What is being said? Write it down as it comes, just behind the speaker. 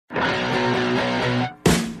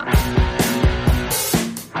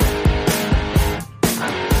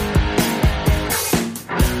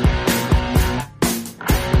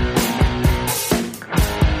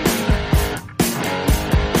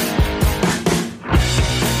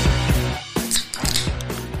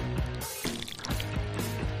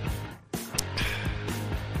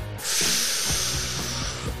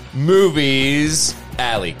Movies.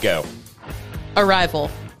 Allie, go. Arrival.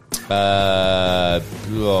 Bad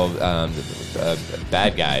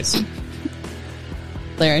guys.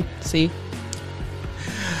 Larry, see?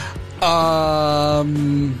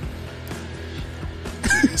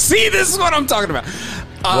 See, this is what I'm talking about.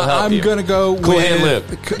 I'm going to go Cool with... Hand Luke.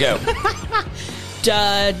 Go.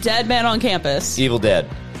 Dead Man on Campus. Evil Dead.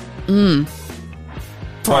 Friday.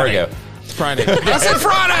 Fargo. Friday. I said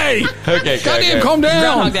Friday! Okay, go. Goddamn, calm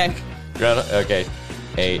down. Groundhog Day. Okay.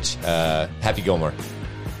 H. Happy Gilmore.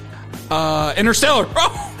 Interstellar. Ooh,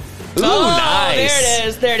 There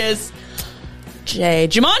nice. it is. J.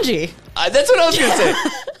 Jumanji. That's what I was going to say.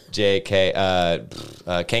 J.K.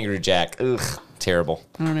 Kangaroo Jack. Ugh, terrible.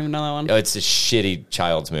 I don't even know that one. Oh, it's a shitty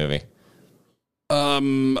child's movie.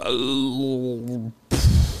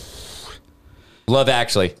 Love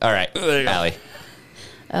Actually. All right, Allie.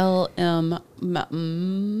 L.M.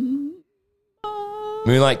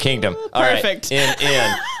 Moonlight Kingdom. All Perfect. Right.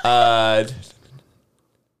 In.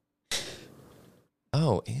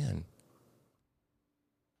 In.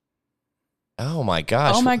 Oh my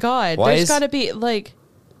gosh. Oh my God. There's got to be like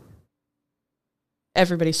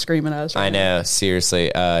everybody's screaming at us. Right I know.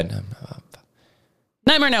 Seriously. Nightmare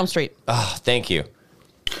on Elm Street. Oh, thank you.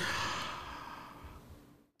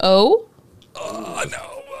 Oh. No.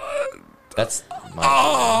 That's my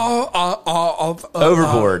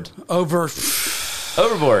Overboard.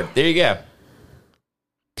 Overboard. There you go.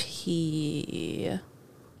 P.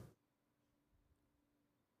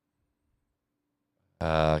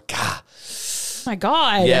 God. Oh my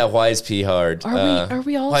God. Yeah, why is P hard? Are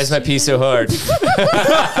we all? Why is my P so hard? Just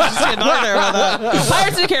getting there about that.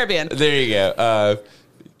 Pirates of the Caribbean. There you go.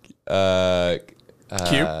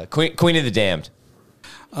 Queen of the Damned.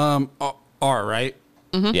 R, right?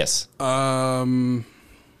 Mm-hmm. Yes.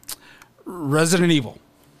 Resident Evil.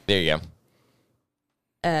 There you go.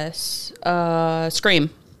 S. Scream.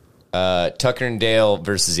 Tucker and Dale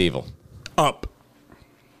versus Evil. Up.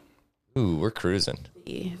 Ooh, we're cruising.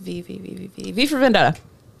 V for Vendetta.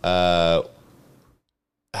 Oh,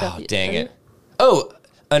 dang it. Oh,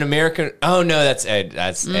 An American. Oh no, that's A.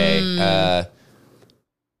 That's A.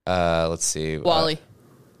 Let's see. Wally.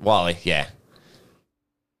 Wally. Yeah.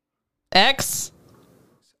 X.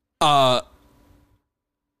 Damn,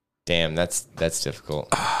 that's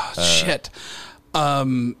difficult. Shit.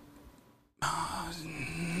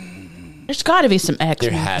 There's got to be some X.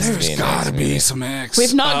 There has to be. There's got to be some X.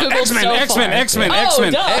 We've not Googled X-Men, so X-Men, far. X-Men, Oh,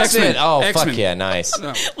 X-Men, duh. X-Men. Oh, X-Men. fuck yeah, nice.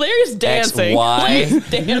 Larry's dancing. Y. Larry's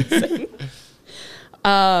dancing.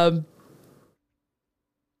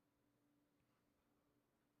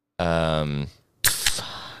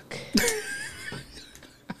 Fuck.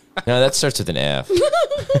 No, that starts with an F.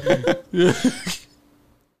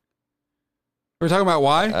 We're talking about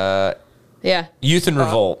why? Yeah. Youth and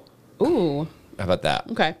Revolt. Ooh. How about that?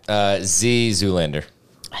 Okay. Z. Zoolander.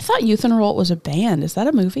 I thought Youth and Revolt was a band. Is that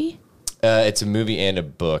a movie? It's a movie and a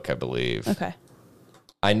book, I believe. Okay.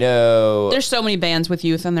 I know. There's so many bands with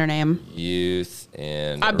youth in their name. Youth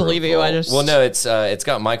and I believe you. I just well, no, it's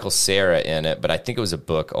got Michael Cera in it, but I think it was a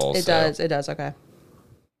book also. It does. It does. Okay.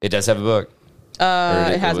 It does have a book.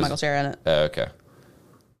 It has Michael Cera in it. Oh, okay.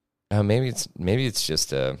 Oh, maybe it's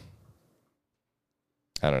just a.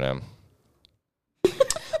 I don't know.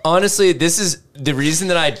 Honestly, this is the reason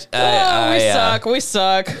that We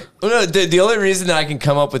suck. Well, no, the only reason that I can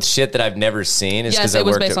come up with shit that I've never seen is because Yes, it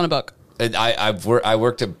was based on a book. I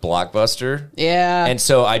worked at Blockbuster. Yeah. And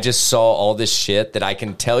so I just saw all this shit that I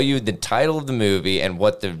can tell you the title of the movie and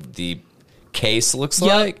what the case looks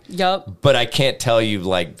like. Yep. But I can't tell you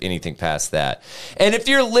like anything past that. And if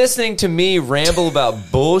you're listening to me ramble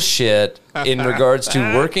about bullshit in regards to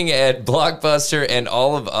working at Blockbuster and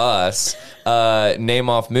all of us name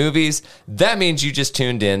off movies, that means you just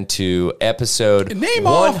tuned in to episode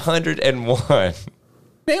 101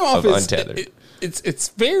 Name off of is Untethered. It's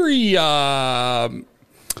very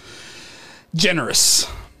generous.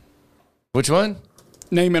 Which one?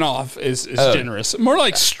 Naming off is generous. More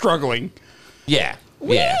like struggling. Yeah.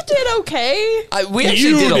 We did okay. We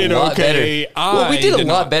actually did a lot okay. better. Well, we did a lot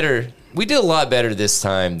not. better. We did a lot better this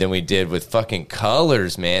time than we did with fucking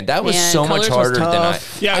Colors, man. That was Man, so much Colors was harder than I.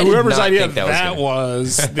 tough. Yeah, I did whoever's not idea think that gonna-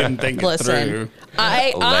 was didn't think it Listen, through.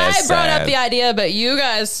 I Less brought up sad. the idea, but you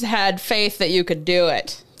guys had faith that you could do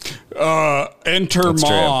it. Enter That's true.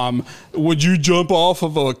 mom. Would you jump off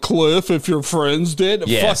of a cliff if your friends did?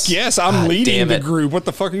 Yes. Fuck yes, I'm God leading damn the it. group. What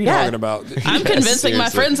the fuck are you Yeah. talking about? I'm convincing my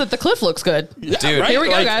seriously. friends that the cliff looks good. Dude, right? Here we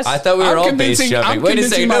go, Like, guys. I thought we were I'm all base convincing- jumping. I'm Wait a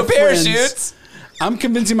convincing second, no my friends. parachutes. I'm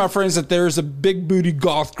convincing my friends that there's a big booty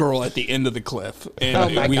goth girl at the end of the cliff,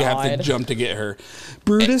 and we have to jump to get her.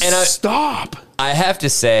 Brutus, stop! I have to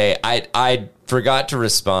say, I forgot to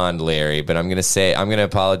respond, Larry, but I'm gonna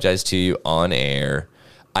apologize to you on air.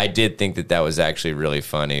 I did think that was actually really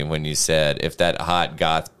funny when you said if that hot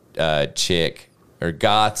goth chick or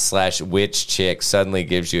goth/witch chick suddenly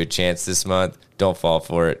gives you a chance this month, don't fall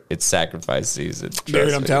for it. It's sacrifice season.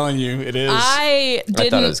 Dude, I'm telling you, it is. I thought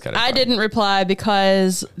it was kind of I didn't reply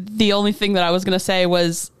because the only thing that I was going to say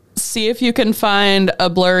was see if you can find a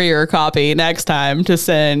blurrier copy next time to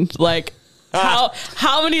send. Like, how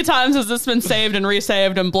many times has this been saved and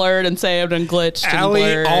resaved and blurred and saved and glitched and Allie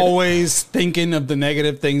blurred? always thinking of the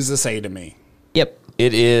negative things to say to me. Yep.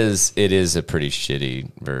 It is a pretty shitty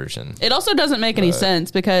version. It also doesn't make any sense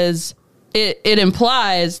because it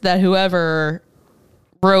implies that whoever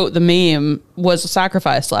wrote the meme was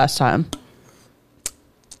sacrificed last time.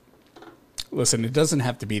 Listen, it doesn't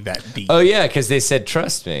have to be that deep. Oh yeah, because they said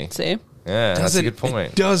trust me. See? Yeah, that's a good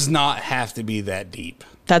point. It does not have to be that deep.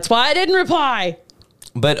 That's why I didn't reply.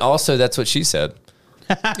 But also, that's what she said.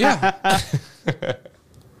 Yeah.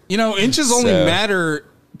 Inches only matter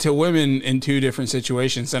to women in two different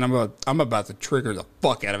situations, and I'm about to trigger the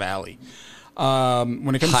fuck out of Allie.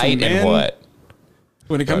 When it comes height to men, and what?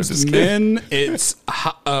 When it comes to men, it's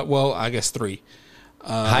I guess 3.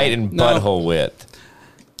 Height and butthole width.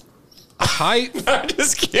 Height. I'm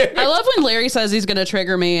just kidding. I love when Larry says he's going to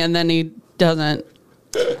trigger me and then he doesn't.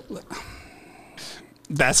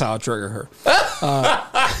 That's how I trigger her.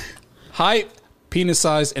 Height, penis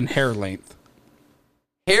size, and hair length.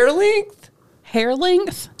 Hair length? Hair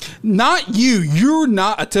length? Not you. You're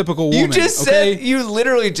not a typical woman. You just said you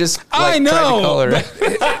literally just. I know. Tried to call her.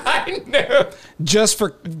 I know. Just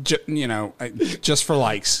for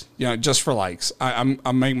likes. Just for likes.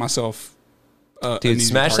 I'm making myself. Dude,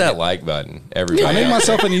 smash that like button, everybody. I made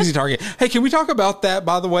myself an easy target. Hey, can we talk about that,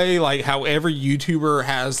 by the way? Like how every YouTuber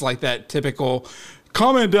has like that typical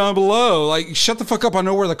comment down below. Like, shut the fuck up. I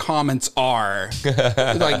know where the comments are.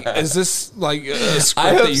 Like, is this like a script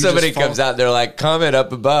I that hope you somebody just follow? comes out there like, comment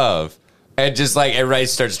up above. And just like everybody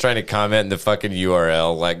starts trying to comment in the fucking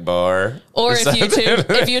URL like bar. Or if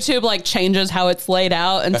YouTube like changes how it's laid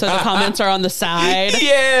out and so the comments are on the side.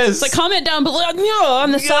 Yes. It's like comment down below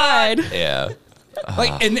on the side. Yeah.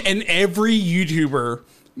 Like, and every YouTuber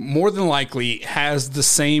more than likely has the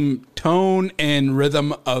same tone and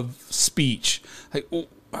rhythm of speech. Like,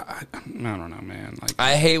 I don't know, man. Like,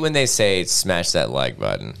 I hate when they say smash that like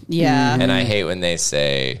button. Yeah. And I hate when they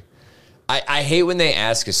say, I hate when they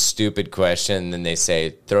ask a stupid question and then they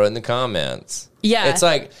say, throw it in the comments. Yeah. It's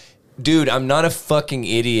like, dude, I'm not a fucking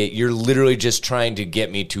idiot. You're literally just trying to get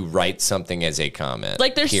me to write something as a comment.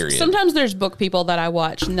 Like period. Sometimes there's book people that I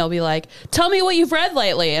watch and they'll be like, tell me what you've read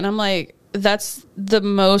lately. And I'm like, that's the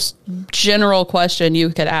most general question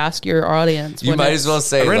you could ask your audience. You might as well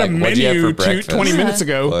say, I read like, a what'd you have for menu breakfast? 20 minutes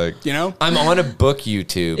ago. Like, you I'm on a book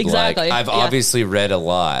YouTube. Exactly. Like, I've obviously read a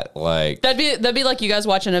lot. Like, that'd be like you guys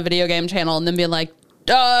watching a video game channel and then being like,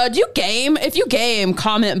 do you game? If you game,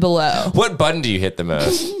 comment below. what button do you hit the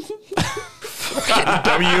most?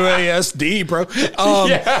 WASD, bro.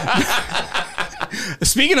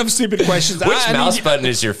 Speaking of stupid questions, Which mouse button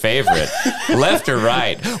is your favorite? Left or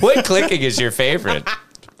right? What clicking is your favorite?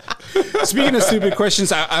 Speaking of stupid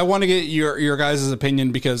questions, I want to get your guys'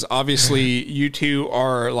 opinion because obviously you two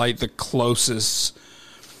are like the closest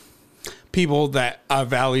people that I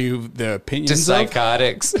value the opinions Just of.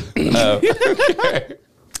 psychotics. Oh. Okay.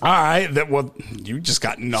 All right, you just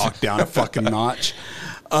got knocked down a fucking notch.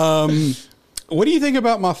 What do you think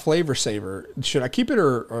about my flavor saver? Should I keep it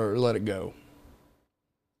or let it go?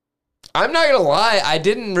 I'm not gonna lie, I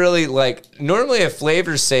didn't really like. Normally, a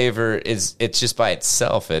flavor saver it's just by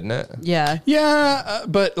itself, isn't it? Yeah. Yeah,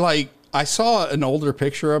 but like I saw an older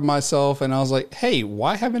picture of myself and I was like, hey,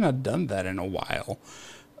 why haven't I done that in a while?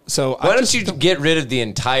 So why don't you get rid of the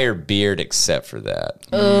entire beard except for that?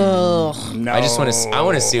 Ugh. No. I just want to. I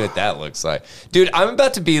want to see what that looks like, dude. I'm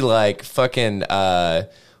about to be like fucking.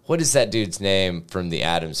 What is that dude's name from the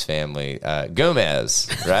Addams Family? Gomez,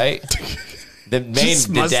 right? The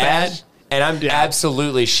dad. And I'm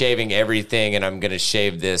absolutely shaving everything, and I'm gonna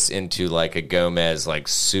shave this into like a Gomez, like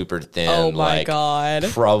super thin. Oh my like, God.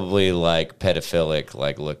 Probably like pedophilic,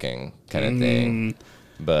 like looking kind of thing.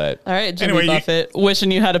 But All right, Jimmy Buffett, wishing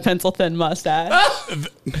you had a pencil thin mustache.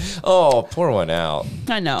 oh, pour one out.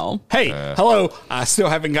 I know. Hey, hello. I still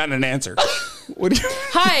haven't gotten an answer. What do you?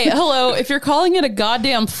 Hi, hello. If you're calling it a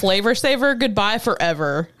goddamn flavor saver, goodbye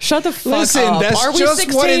forever. Shut the fuck Listen, up. that's Are we just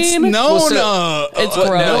 16? what it's known. It's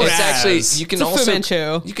Well, no, gross. it's actually you can It's a also Fu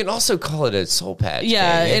Manchu. you can also call it a soul patch.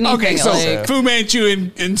 Yeah, can't you? anything Okay, so like- Fu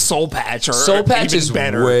Manchu and Soul Patch are soul patch even is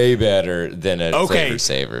better. way better than a Okay. flavor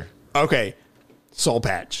saver. Okay, Soul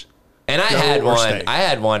Patch. And I Go had or one. stay. I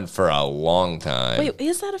had one for a long time. Wait,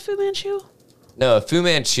 is that a Fu Manchu? No, Fu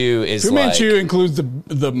Manchu is Fu like Manchu includes the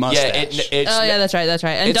yeah. mustache. It's Oh yeah, that's right.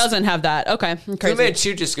 And It's- doesn't have that. Okay, I'm Fu crazy.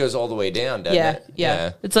 Manchu just goes all the way down, doesn't Yeah, it?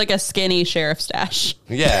 yeah, It's like a skinny sheriff stash.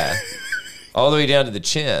 Yeah. All the way down to the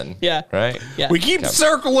chin. Yeah. Right? Yeah. We keep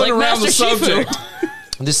circling Like around the Master Shifu. subject.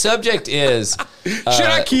 The subject is Should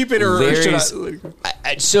I keep it or should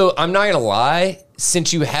Larry's- so I'm not going to lie.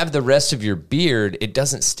 Since you have the rest of your beard, it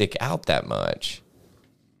doesn't stick out that much.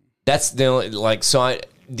 That's the only, like, so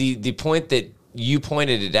the point that you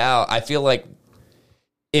pointed it out, I feel like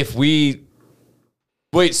if we,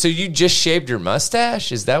 wait, so you just shaved your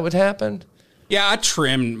mustache? Is that what happened? Yeah, I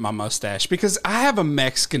trimmed my mustache because I have a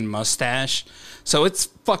Mexican mustache, so it's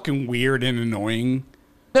fucking weird and annoying.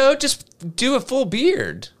 No, just do a full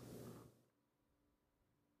beard.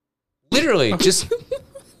 Literally, just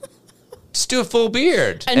do a full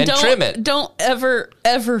beard and don't trim it. Don't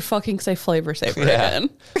ever fucking say flavor saver Yeah. again.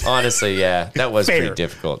 Honestly, yeah, that was Fair. pretty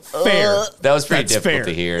difficult. Fair. That was pretty That's difficult fair.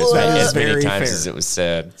 to hear That is as many very times fair. as it was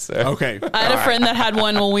said. So. Okay. I had a friend that had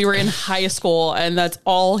one when we were in high school, and that's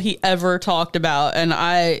all he ever talked about. And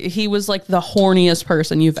he was like the horniest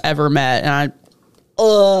person you've ever met. And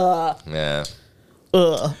Yeah.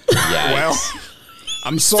 Ugh. Yeah. Well,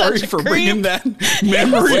 I'm sorry Such a for creep. bringing that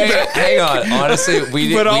memory Wait, back. hang on. Honestly, we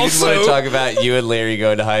didn't want also- to talk about you and Larry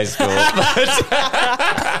going to high school.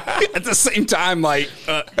 At the same time, like,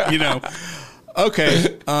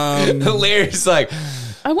 okay. Larry's like,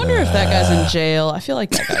 I wonder if that guy's in jail. I feel like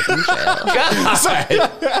that guy's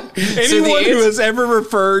in jail. Anyone who has ever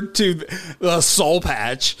referred to the Soul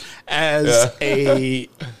Patch as a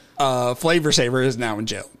flavor saver is now in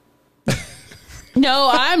jail. No,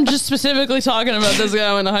 I'm just specifically talking about this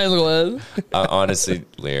guy I went to high school with. honestly,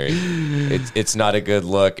 Larry, it's not a good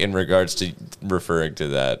look in regards to referring to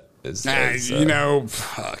that.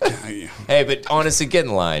 Fuck. Hey, but honestly, get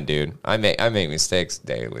in line, dude. I make mistakes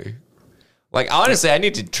daily. Like, honestly, I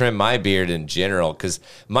need to trim my beard in general because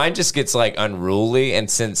mine just gets like unruly. And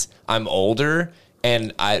since I'm older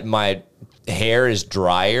and my hair is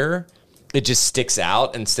drier, it just sticks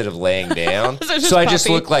out instead of laying down. So I just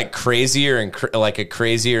look like crazier and like a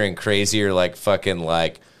crazier and crazier like fucking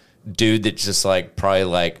like dude that just like probably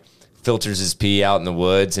like filters his pee out in the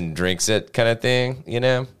woods and drinks it kind of thing. You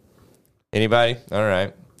know? Anybody? All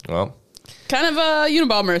right. Well. Kind of a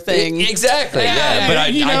Unabomber thing. Exactly, yeah. Yeah. But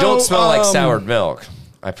I don't smell like soured milk.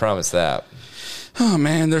 I promise that. Oh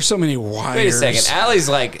man, there's so many wires. Wait a second. Allie's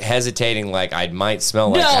like hesitating like I might smell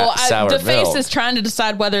like soured the milk. face is trying to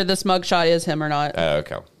decide whether this mugshot is him or not. Oh,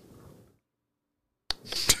 okay.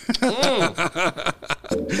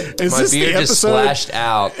 Is My this the beard just episode? splashed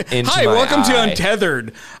out into Hi, my welcome to eye.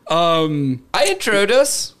 Untethered. I introed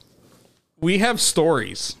us. We have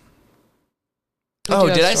stories. Oh,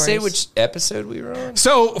 have did I say stories. which episode we were on?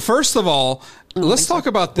 So first of all, let's talk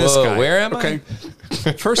about this Whoa, guy. where am I?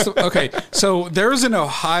 Okay. So there's an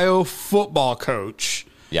Ohio football coach.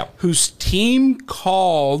 Yeah. Whose team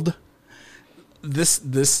called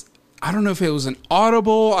this. I don't know if it was an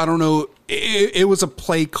audible. I don't know. It was a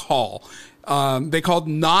play call. They called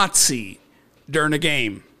Nazi during a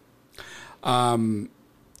game.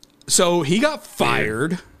 So he got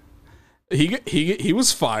fired. He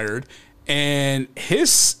was fired, and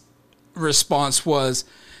his response was,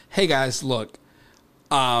 "Hey guys, look,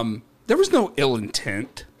 there was no ill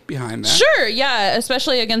intent behind that. Sure, yeah,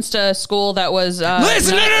 especially against a school that was.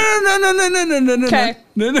 Listen, no. Okay.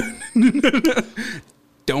 No.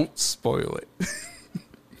 Don't spoil it.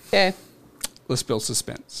 Okay. Let's build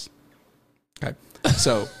suspense. Okay.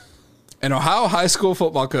 So, an Ohio high school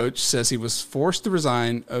football coach says he was forced to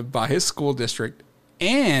resign by his school district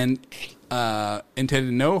and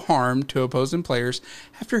intended no harm to opposing players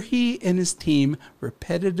after he and his team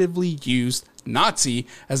repetitively used Nazi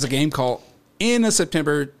as a game call in a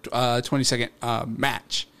September 22nd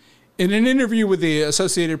match. In an interview with the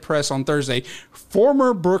Associated Press on Thursday,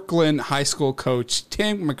 former Brooklyn high school coach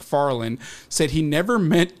Tim McFarland said he never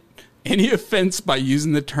meant any offense by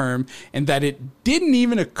using the term and that it didn't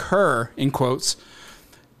even occur, in quotes,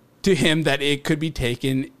 to him that it could be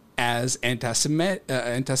taken as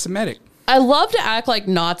anti-Semitic. I love to act like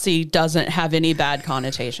Nazi doesn't have any bad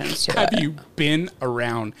connotations to Have it. you been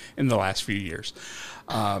around in the last few years?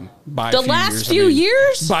 By The last few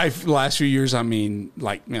years? By last few years, I mean,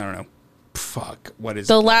 like, I don't know, fuck. What is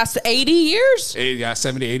The last 80 years? Yeah,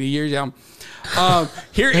 70, 80 years. Yeah.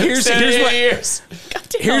 Here's what. Years.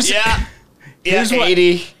 Here's Yeah. Here's what-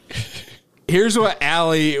 80. Here's what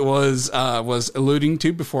Allie was alluding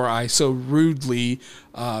to before I so rudely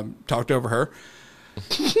talked over her.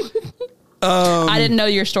 I didn't know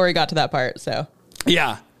your story got to that part, so.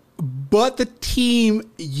 Yeah. But the team's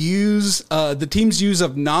use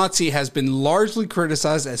of Nazi has been largely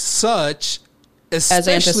criticized as such, As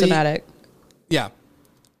especially anti-Semitic. Yeah.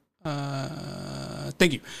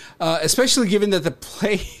 Thank you. Especially given that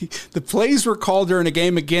the plays were called during a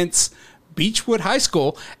game against Beechwood High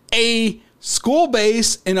School, a school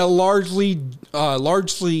base in a largely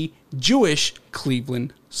Jewish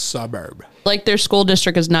Cleveland suburb. Like their school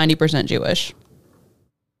district is 90% Jewish.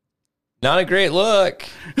 Not a great look.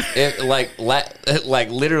 Like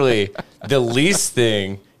literally, the least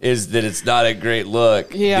thing is that it's not a great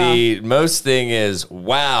look. Yeah. The most thing is,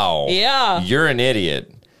 wow. Yeah. You're an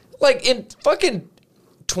idiot. Like in fucking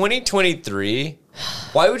 2023,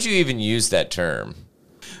 why would you even use that term?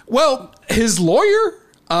 Well, his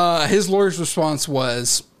lawyer's response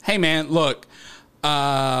was, "Hey, man, look,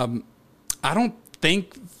 I don't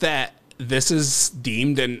think that this is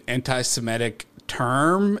deemed an anti-Semitic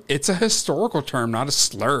term. It's a historical term, not a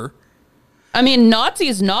slur." I mean, Nazi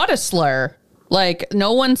is not a slur. Like,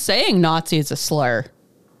 no one's saying Nazi is a slur.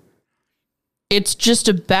 It's just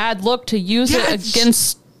a bad look to use it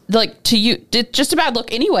against, like, to you. It's just a bad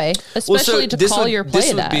look anyway, especially to call your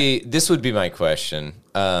play that. This would be my question.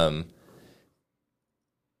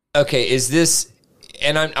 Okay, is this,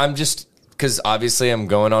 and I'm just, because obviously I'm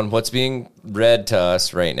going on what's being read to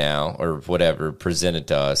us right now, or whatever, presented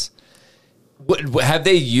to us. Have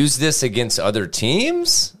they used this against other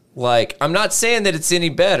teams? Like, I'm not saying that it's any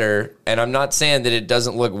better, and I'm not saying that it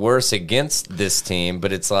doesn't look worse against this team,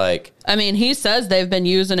 but it's like... I mean, he says they've been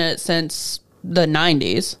using it since the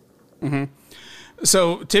 90s. Mm-hmm.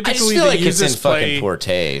 So typically, I just feel like it's in fucking poor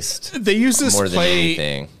taste. They use this more than play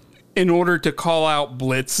anything in order to call out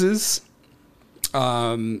blitzes,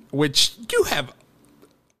 which you have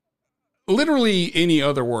literally any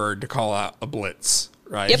other word to call out a blitz,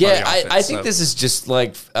 right? Yep. Yeah, I think this is just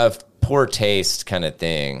like a poor taste kind of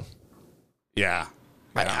thing. Yeah.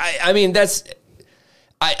 I mean, that's...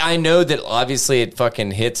 I know that obviously it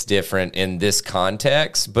fucking hits different in this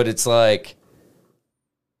context, but it's like...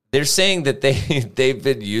 They're saying that they've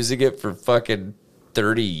been using it for fucking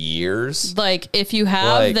 30 years. Like, if you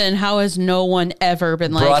have, then how has no one ever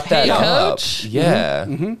been like, "Hey, coach"? Yeah.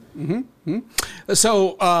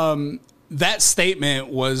 So that statement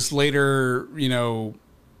was later,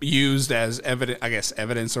 used as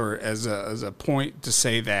evidence or as a point to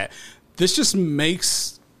say that this just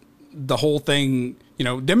makes the whole thing,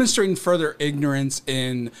 demonstrating further ignorance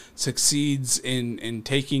and succeeds in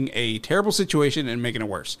taking a terrible situation and making it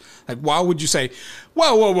worse. Like, why would you say,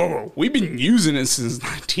 whoa, we've been using it since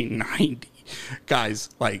 1990. Guys,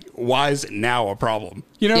 like, why is it now a problem?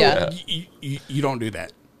 You don't do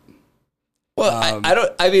that. Well,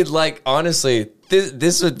 I mean, like, honestly,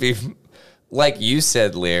 this would be, like you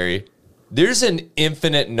said, Larry, there's an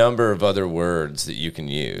infinite number of other words that you can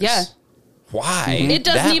use. Yeah. Why? It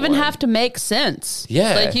doesn't even have to make sense.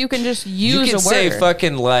 Yeah. Like, you can just use a word. You can say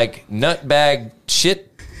fucking, like, nutbag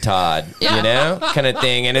shit Todd, kind of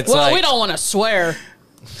thing. And it's we don't want to swear.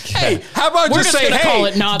 Hey, how about We're just say, call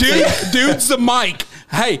it Nazi. dude's the mic.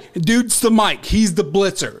 Hey, dude's the mic. He's the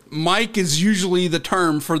blitzer. Mike is usually the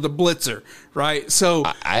term for the blitzer, right? So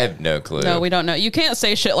I have no clue. No, we don't know. You can't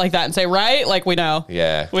say shit like that and say, right? Like, we know.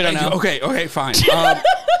 Yeah. We don't know. Okay, fine.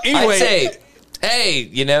 Anyway. I'd say,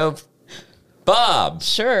 hey, Bob.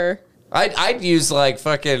 Sure. I'd use like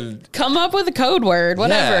fucking... Come up with a code word,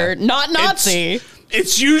 whatever. Yeah. Not Nazi.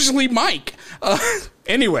 It's usually Mike.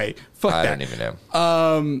 Anyway, fuck that. I don't even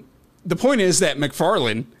know. The point is that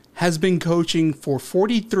McFarland has been coaching for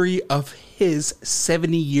 43 of his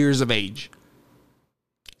 70 years of age.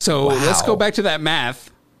 So let's go back to that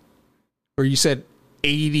math where you said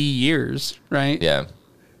 80 years, right? Yeah.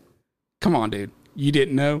 Come on, dude. You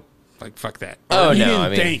didn't know? Like, fuck that. Oh, you no.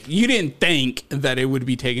 You didn't think that it would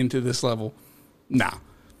be taken to this level? Nah.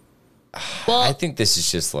 Well, I think this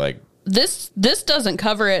is just like... This doesn't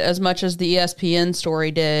cover it as much as the ESPN story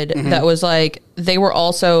did. Mm-hmm. That was like, they were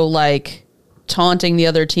also like taunting the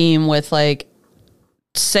other team with like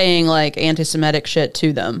saying like anti-Semitic shit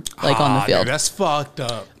to them, like on the field. Dude, that's fucked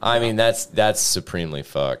up. I mean, that's supremely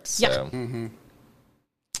fucked. So. Yeah. Mm-hmm.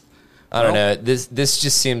 I don't know. This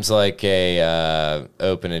just seems like a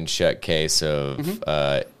open and shut case of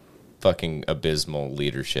fucking abysmal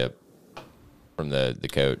leadership from the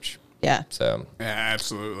coach. Yeah. So yeah,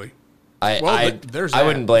 absolutely. I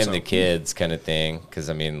wouldn't blame the kids kind of thing, because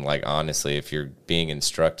I mean, like, honestly, if you're being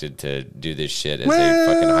instructed to do this shit as a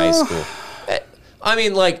fucking high school, I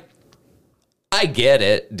mean, like, I get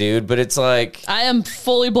it, dude, but it's like, I am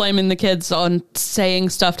fully blaming the kids on saying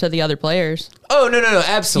stuff to the other players. oh no,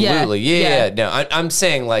 absolutely, Yeah. no, I'm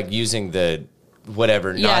saying, like, using the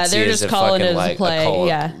whatever Yeah, Nazi they're as just a calling fucking it as a like play, a cult,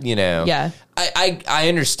 yeah. you know, Yeah. I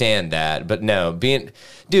understand that, but no,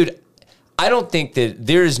 dude, I don't think that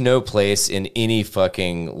there is no place in any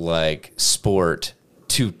fucking like sport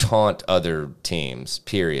to taunt other teams,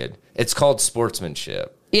 period. It's called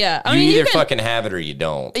sportsmanship. Yeah, I You mean, either you can, fucking have it or you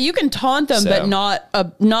don't. you can taunt them, but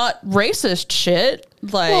So. not racist shit.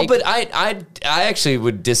 Like, Well, but I actually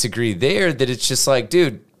would disagree there, that it's just like,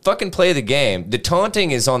 dude, fucking play the game. The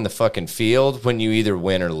taunting is on the fucking field when you either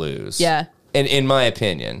win or lose. Yeah. In my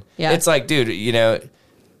opinion. Yeah. It's like, dude, you know,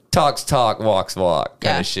 talk's talk, walk's walk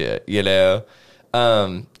kind Yeah. of shit, you know?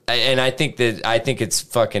 And I think it's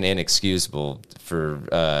fucking inexcusable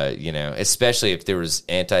for, you know, especially if there was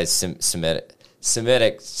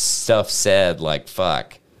Semitic stuff said, like,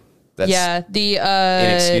 fuck. That's yeah, the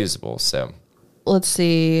inexcusable, so. let's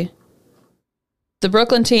see. The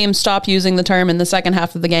Brooklyn team stopped using the term in the second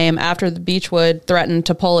half of the game after the Beechwood threatened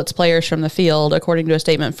to pull its players from the field, according to a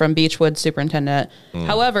statement from Beechwood's superintendent.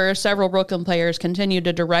 However, several Brooklyn players continued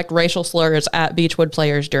to direct racial slurs at Beechwood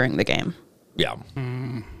players during the game. Yeah.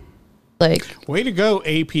 Like, Way to go,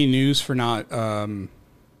 AP News, for not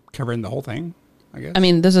covering the whole thing, I guess. I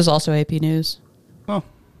mean, this is also AP News. Oh,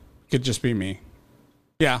 could just be me.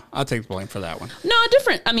 Yeah, I'll take the blame for that one. No,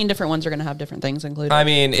 different ones are going to have different things included. I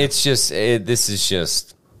mean, it's just this is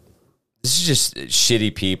just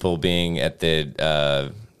shitty people being at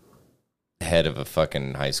the head of a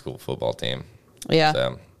fucking high school football team. Yeah.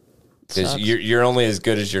 So, because you're only as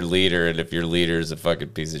good as your leader, and if your leader is a fucking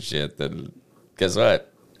piece of shit, then guess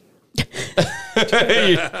what?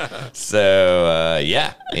 So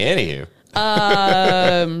yeah. Anywho.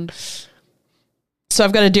 So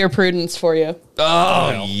I've got a Dear Prudence for you.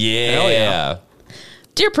 Oh yeah. Hell yeah.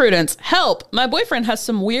 Dear Prudence, help. My boyfriend has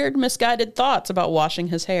some weird, misguided thoughts about washing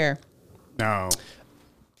his hair. No.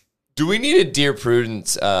 Do we need a Dear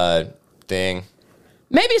Prudence thing?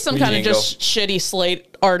 Maybe some kind of Jingle. just shitty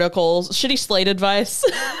Slate articles, shitty Slate advice.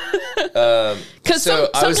 Because So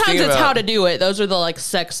I was sometimes thinking it's about- how to do it. Those are the like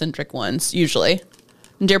sex-centric ones, usually.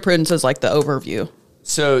 And Dear Prudence is like the overview.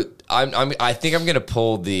 So I think I'm gonna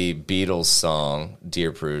pull the Beatles song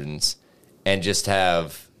 "Dear Prudence" and just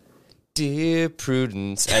have "Dear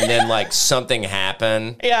Prudence" and then like something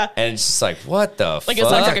happen. Yeah. and it's just like, what the Like fuck? it's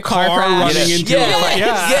like a car crash. running into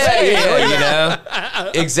yeah, you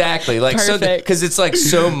know, exactly. Like so, Perfect. because it's like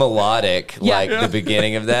so melodic, Yeah. like the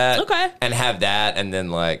beginning of that. Okay. and have that, and then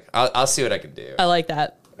like I'll see what I can do. I like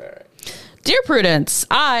that. Dear Prudence,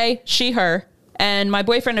 she, her, and my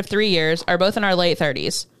boyfriend of 3 years are both in our late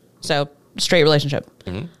 30s. So, straight relationship.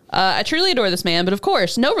 I truly adore this man, but of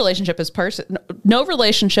course, no relationship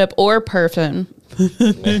or person.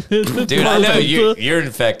 Dude, I know you're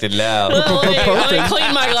infected now. Let me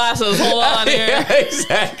clean my glasses. Hold on here. Yeah,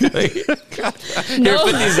 exactly. Here,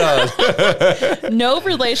 put these on. No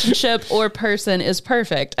relationship or person is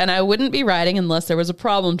perfect, and I wouldn't be writing unless there was a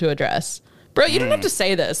problem to address. Bro, you don't have to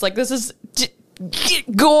say this. Like, this is...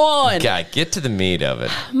 Go on. God, get to the meat of it.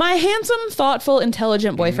 My handsome, thoughtful,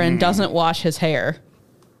 intelligent boyfriend doesn't wash his hair.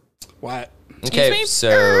 What? Okay, me? so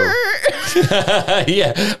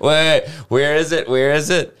yeah. Wait, where is it? Where is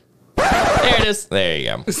it? There it is. There you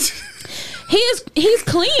go. He's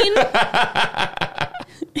clean.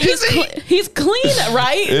 He's clean,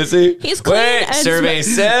 right? Is he? He's clean. Wait, and survey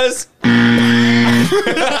says.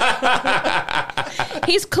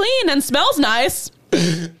 He's clean and smells nice.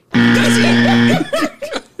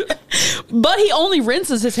 But he only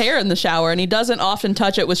rinses his hair in the shower, and he doesn't often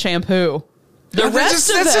touch it with shampoo. The rest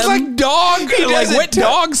of that's just them, like dog, like doesn't wet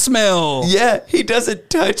dog smell. Yeah, he doesn't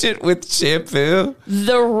touch it with shampoo.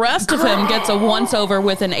 the rest of him gets a once-over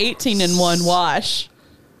with an 18-in-1 wash.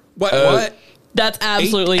 What? That's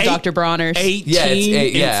absolutely Eight- Dr. Bronner's. 18. Yeah,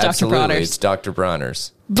 It's Dr. absolutely. Bronner's. It's Dr.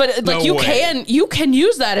 Bronner's. But like No you way. can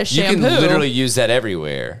use that as You shampoo. can literally use that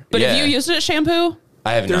everywhere. But yeah. if you used it as shampoo,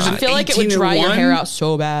 I have There's not. I feel like it would dry your 18-in-1? hair out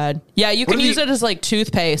so bad. Yeah, you can What are use the- it as like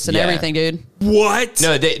toothpaste and Yeah. everything, dude. What?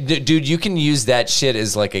 No, dude, you can use that shit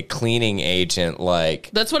as like a cleaning agent. Like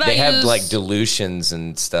That's what they I have use- like dilutions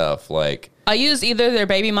and stuff. Like I use either their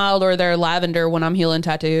baby mild or their lavender when I'm healing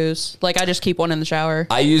tattoos. Like I just keep one in the shower.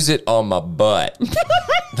 I use it on my butt.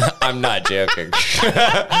 I'm not joking.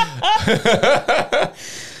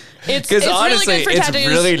 It's Because really honestly, good for it's tattoos.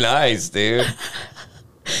 really nice, dude.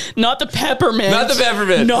 Not the peppermint. Not the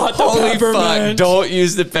peppermint. Not the Holy peppermint. fuck. Don't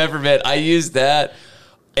use the peppermint. I used that.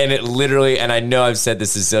 And it literally, and I know I've said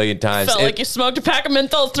this a zillion times. Felt like you smoked a pack of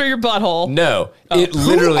menthols through your butthole. No, it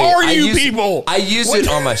literally. Who are I you used- people? I used it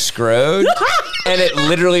on my scrode, and it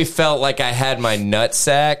literally felt like I had my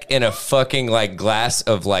nutsack in a fucking like glass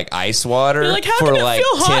of like ice water You're like, how for can it like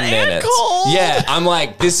feel hot 10 and minutes. cold? Yeah, I'm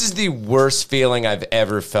like, this is the worst feeling I've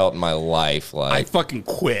ever felt in my life. I Like, fucking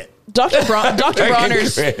quit. Dr.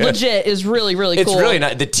 Bronner's quit. legit is really, really it's cool. really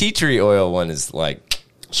not. The tea tree oil one is like,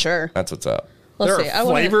 Sure. that's what's up. Let's There see. are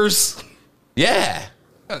flavors. Yeah,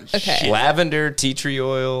 Okay. lavender, tea tree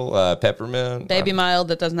oil, peppermint, Baby mild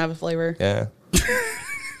that doesn't have a flavor. Yeah.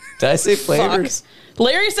 Did I say flavors? Fuck.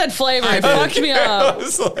 Larry said flavor. It fucked me I up.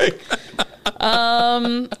 was like,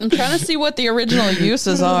 I'm trying to see what the original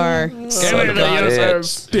uses are. son of a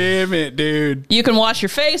bitch. Damn it, dude. You can wash your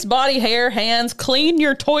face, body, hair, hands, clean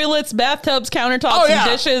your toilets, bathtubs, countertops, Oh, yeah.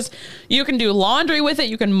 and dishes. You can do laundry with it.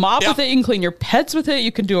 You can mop with Yeah. it. You can clean your pets with it.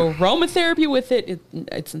 You can do aromatherapy with it.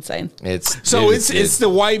 It's insane. So Dude, it's the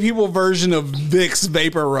white people version of Vicks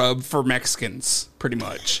Vapor Rub for Mexicans, pretty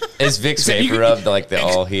much. Is Vicks So you Vapor can- Rub like the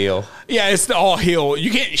all heal? Yeah, it's the all heal.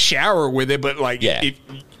 You can't shower with it, but like, Yeah. if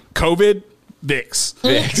COVID, Vicks.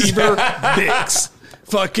 Vicks. Fever, Vicks.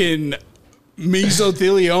 Fucking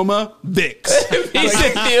mesothelioma, Vicks.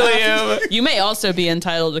 Mesothelioma. You may also be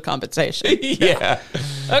entitled to compensation. Yeah.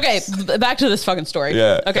 Okay, back to this fucking story.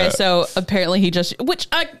 Yeah, Okay, yeah. so apparently he just, which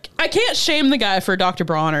I can't shame the guy for Dr.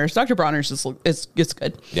 Bronner's. Dr. Bronner's is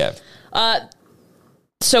good. Yeah.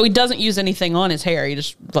 So he doesn't use anything on his hair. He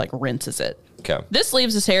just like rinses it. Okay. This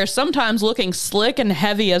leaves his hair sometimes looking slick and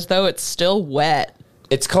heavy as though it's still wet.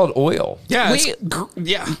 It's called oil. Yeah, We-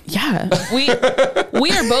 yeah. Yeah.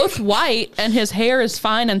 We are both white and his hair is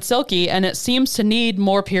fine and silky and it seems to need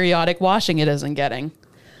more periodic washing it isn't getting.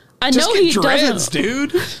 I Just know get he dreads, doesn't.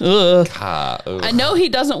 dude. I know he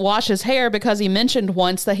doesn't wash his hair because he mentioned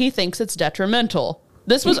once that he thinks it's detrimental.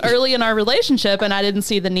 This was early in our relationship and I didn't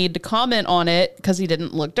see the need to comment on it because he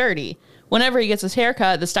didn't look dirty. Whenever he gets his hair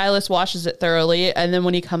cut, the stylist washes it thoroughly, and then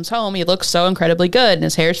when he comes home, he looks so incredibly good, and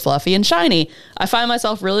his hair's fluffy and shiny. I find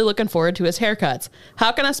myself really looking forward to his haircuts.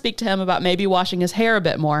 How can I speak to him about maybe washing his hair a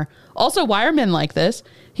bit more? Also, why are men like this?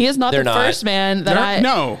 He is not They're the not. first man that I...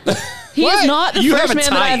 No. He What? is not the You have first a man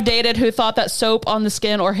that I've type. dated who thought that soap on the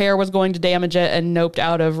skin or hair was going to damage it and noped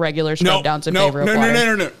out of regular scrub No, downs in no, favor of no,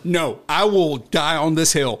 water. no. I will die on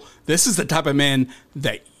this hill. This is the type of man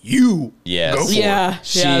that you Yes. go for. Yeah.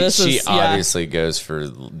 She this she is, yeah. obviously goes for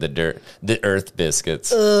the earth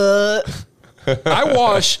biscuits. I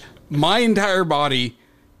wash my entire body,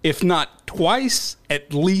 if not twice,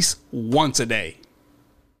 at least once a day.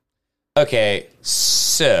 Okay,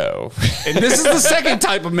 so And this is the second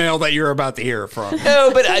type of male that you're about to hear from.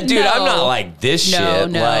 no, but dude, No. I'm not like this No,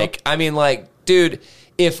 shit. no. Like, I mean, like, dude,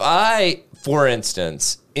 if I, for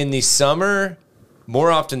instance, in the summer,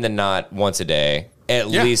 more often than not, once a day, at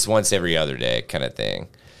Yeah. least once every other day, kind of thing.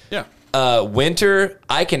 Yeah. Winter,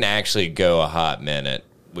 I can actually go a hot minute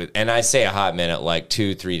with, and I say a hot minute, like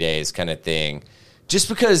 2-3 days, kind of thing, just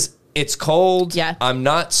because it's cold. Yeah. I'm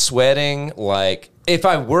not sweating. Like, if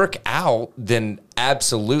I work out, then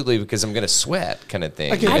absolutely, because I'm gonna sweat, kind of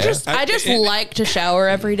thing. Okay. you I know? just like to shower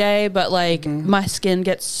every day, but like my skin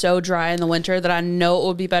gets so dry in the winter that I know it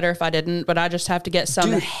would be better if I didn't. But I just have to get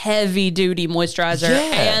some heavy duty moisturizer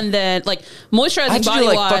Yeah. and then like I moisturizing have to body do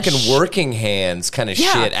like wash. fucking working hands kind of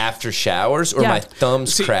Yeah. shit after showers, or Yeah. my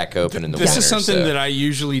thumbs See, crack open in the This winter. is something so- that I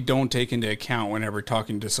usually don't take into account whenever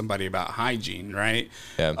talking to somebody about hygiene, right?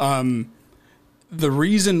 Yeah. The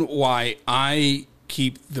reason why I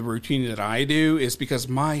keep the routine that I do is because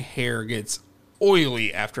my hair gets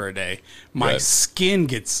oily after a day. My Right. skin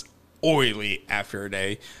gets oily after a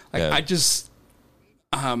day. Like Yeah. I just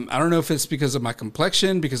I don't know if it's because of my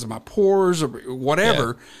complexion, because of my pores, or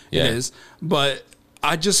whatever Yeah. it is, but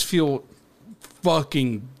I just feel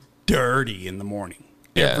fucking dirty in the morning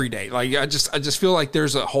Yeah. every day. Like I just feel like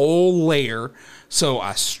there's a whole layer. So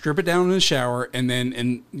I strip it down in the shower, and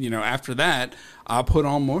then after that I'll put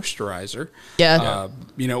on moisturizer. Yeah.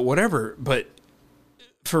 Whatever. But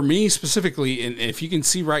for me specifically, and if you can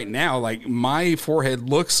see right now, like my forehead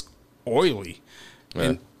looks oily,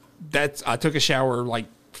 and I took a shower like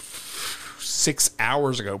 6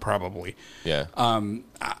 hours ago, probably. yeah.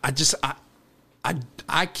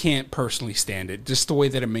 I can't personally stand it, just the way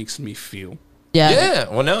that it makes me feel. Yeah.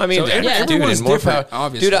 Well, no, I mean, So dude, everyone's and more different, power.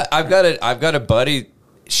 obviously. Dude, I've got a buddy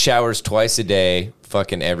showers twice a day,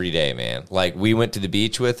 fucking every day, man. Like, we went to the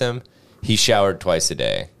beach with him. He showered twice a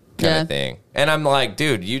day, kind Yeah. of thing. And I'm like,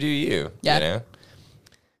 dude, you do you. Yeah. You know?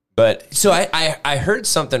 But so I heard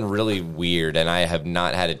something really weird, and I have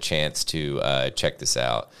not had a chance to check this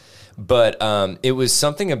out. But it was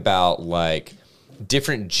something about like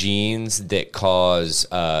different genes that cause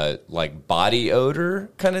like body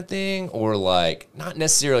odor kind of thing, or like not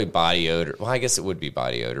necessarily body odor. Well, I guess it would be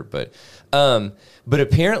body odor, but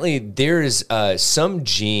apparently there is some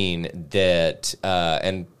gene that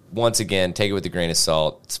and once again, take it with a grain of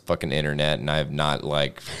salt. It's fucking internet, and I have not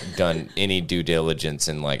like done any due diligence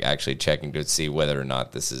in like actually checking to see whether or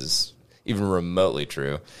not this is even remotely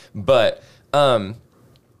true. But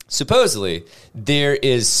supposedly there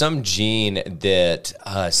is some gene that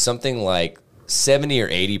something like 70 or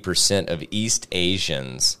 80% of East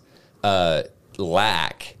Asians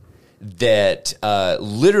lack. That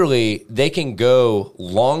literally they can go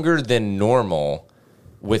longer than normal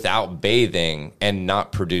without bathing and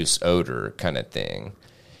not produce odor kind of thing.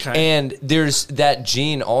 Okay. And there's that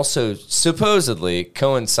gene also supposedly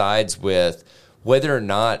coincides with whether or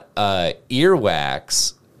not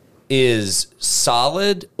earwax is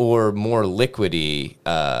solid or more liquidy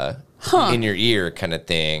in your ear kind of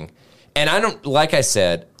thing. And I don't, like I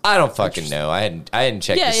said, I don't fucking know. I hadn't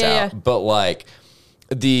checked this out. But like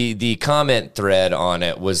the comment thread on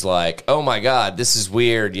it was like, oh my God, this is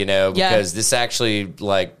weird, because this actually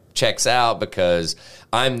like checks out because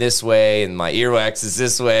I'm this way and my earwax is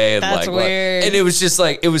this way. And that's like, weird. And it was just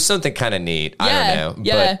like, it was something kind of neat. I don't know.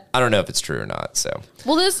 Yeah. But I don't know if it's true or not. So,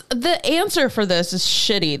 well, the answer for this is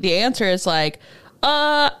shitty. The answer is like,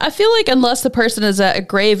 I feel like unless the person is at a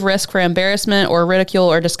grave risk for embarrassment or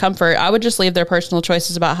ridicule or discomfort, I would just leave their personal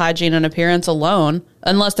choices about hygiene and appearance alone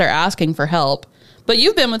unless they're asking for help. But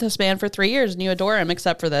you've been with this man for 3 years and you adore him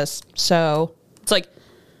except for this. So it's like,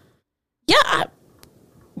 yeah,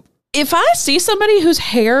 if I see somebody whose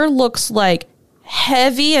hair looks like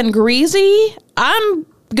heavy and greasy, I'm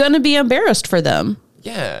going to be embarrassed for them.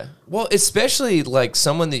 Yeah. Well, especially like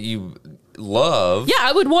someone that you love. Yeah,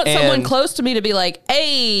 I would want someone close to me to be like,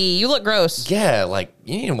 hey, you look gross. Yeah, like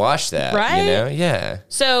you need to wash that. Right? Yeah.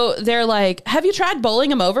 So they're like, have you tried bowling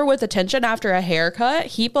him over with attention after a haircut?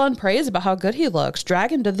 Heap on praise about how good he looks.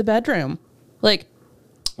 Drag him to the bedroom. Like,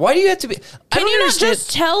 why do you have to be? Can you not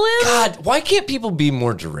just tell him? God, why can't people be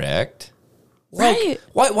more direct? Right.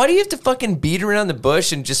 Like, why do you have to fucking beat around the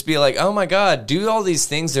bush and just be like, oh my God, do all these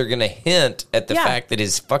things that are going to hint at the fact that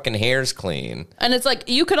his fucking hair's clean. And it's like,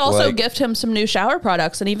 you could also gift him some new shower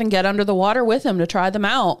products and even get under the water with him to try them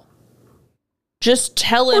out. Just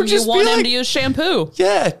tell him you want him to use shampoo.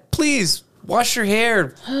 Yeah, please wash your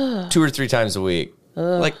hair 2 or 3 times a week.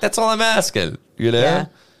 Like, that's all I'm asking, Yeah.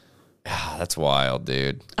 That's wild,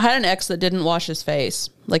 dude. I had an ex that didn't wash his face.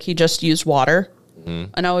 Like, he just used water.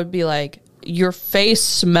 Mm-hmm. And I would be like, your face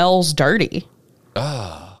smells dirty.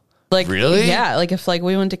 Oh, like, really? Yeah. Like, if like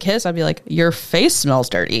we went to kiss, I'd be like, your face smells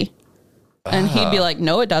dirty. And he'd be like,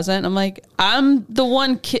 no, it doesn't. I'm like, I'm the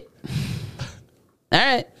one kid. All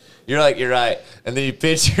right. You're like, you're right. And then you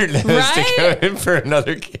pinch your nose to go in for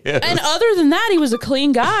another kiss. And other than that, he was a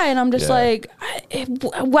clean guy. And I'm just like,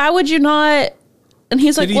 why would you not? And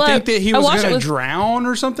he's like, did he think that he was going to drown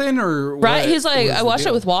or something? Or right? He's like, I washed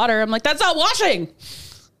it with water. I'm like, that's not washing.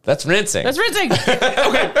 That's rinsing. That's rinsing.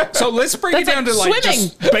 Okay, so let's break it down to like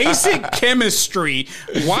just basic chemistry.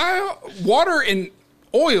 Why water and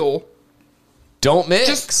oil don't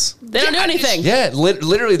mix? They don't do anything. Yeah,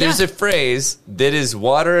 literally, there's a phrase that is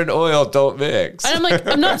water and oil don't mix. And I'm like,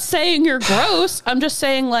 I'm not saying you're gross. I'm just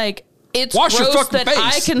saying like it's wash gross your fucking that face.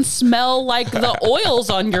 I can smell like the oils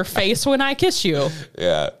on your face when I kiss you.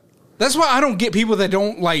 Yeah, that's why I don't get people that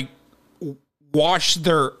don't like wash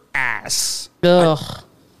their ass. Ugh.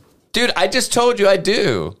 Dude, I just told you I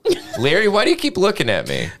do. Larry, why do you keep looking at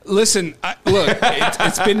me? Listen, look,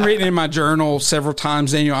 it's been written in my journal several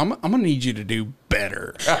times, Daniel. I'm going to need you to do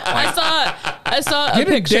better. I saw get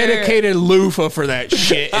a picture. Get a dedicated loofah for that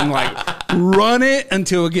shit and like run it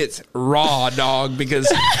until it gets raw, dog, because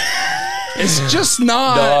it's just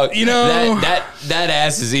not, dog, that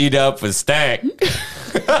ass is eat up with stank.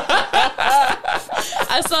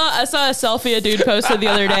 I saw a selfie a dude posted the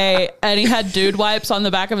other day, and he had dude wipes on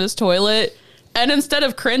the back of his toilet. And instead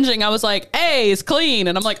of cringing, I was like, "Hey, it's clean."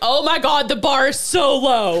 And I'm like, "Oh my God, the bar is so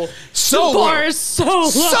low. The bar is so low.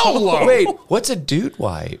 So low." Wait, what's a dude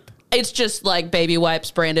wipe? It's just like baby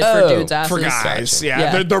wipes branded for dudes' asses. For guys,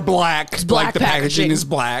 yeah. They're black. It's black like the packaging is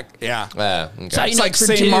black. Yeah. Okay. So it's like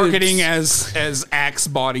same dudes. Marketing as Axe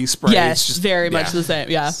body spray. Yes, it's just, very much the same.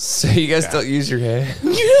 Yeah. So you guys don't use your hand?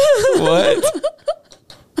 What?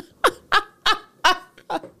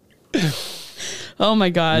 Oh my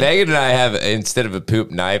God. Megan and I have, instead of a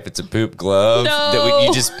poop knife, it's a poop glove. No. That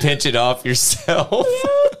you just pinch it off yourself.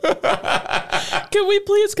 Can we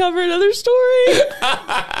please cover another story?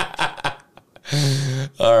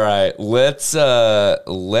 All right, let's. If I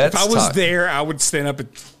was talk. there, I would stand up and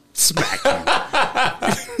smack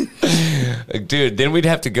him. Dude, then we'd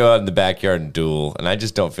have to go out in the backyard and duel, and I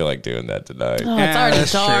just don't feel like doing that tonight. Oh, it's already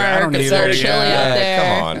that's true. I dark. don't It's either. so chilly out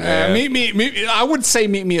there. Come on, man. Meet me. I would say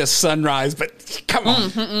meet me at sunrise, but come on.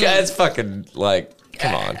 Guys, fucking like,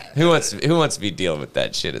 come on. Who wants to be dealing with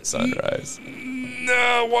that shit at sunrise?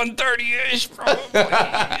 No, 1:30-ish probably.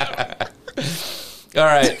 All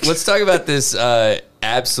right, let's talk about this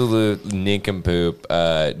absolute nincompoop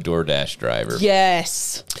DoorDash driver.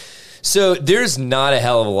 Yes. So there's not a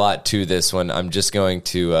hell of a lot to this one. I'm just going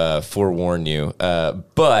to forewarn you.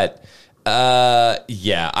 But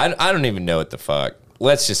yeah, I don't even know what the fuck.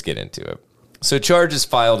 Let's just get into it. So charges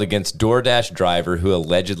filed against DoorDash driver who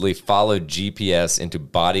allegedly followed GPS into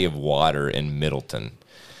body of water in Middleton.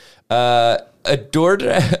 A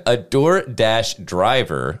DoorDash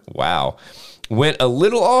driver, wow, went a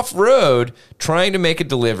little off-road trying to make a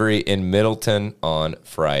delivery in Middleton on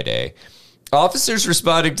Friday. Officers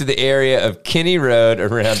responding to the area of Kinney Road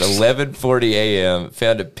around 11:40 a.m.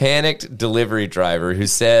 found a panicked delivery driver who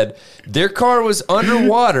said their car was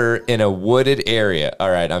underwater in a wooded area.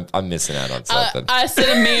 All right, I'm missing out on something. I sent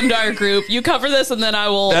a meme to our group. You cover this, and then I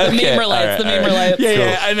will. Okay, The meme relates. all right, The meme all right. relates.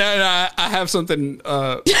 Yeah, Cool. yeah. I have something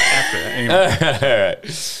after that. Anyway. All right.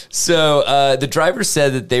 So the driver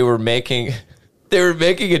said that they were making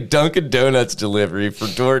a Dunkin' Donuts delivery for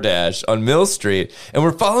DoorDash on Mill Street and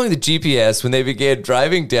were following the GPS when they began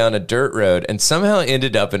driving down a dirt road and somehow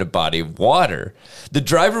ended up in a body of water. The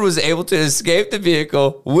driver was able to escape the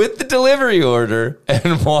vehicle with the delivery order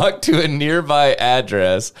and walk to a nearby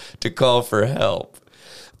address to call for help.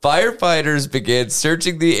 Firefighters began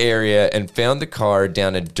searching the area and found the car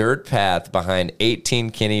down a dirt path behind 18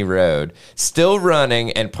 Kinney Road, still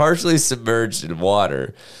running and partially submerged in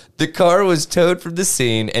water. The car was towed from the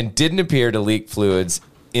scene and didn't appear to leak fluids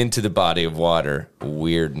into the body of water.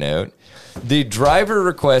 Weird note. The driver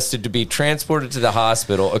requested to be transported to the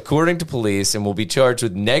hospital, according to police, and will be charged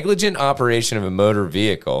with negligent operation of a motor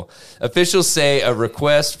vehicle. Officials say a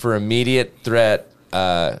request for immediate threat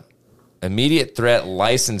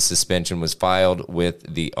license suspension was filed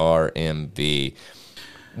with the RMV.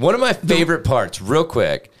 One of my favorite parts, real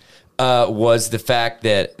quick, was the fact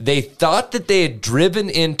that they thought that they had driven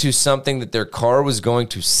into something that their car was going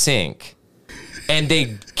to sink, and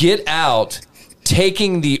they get out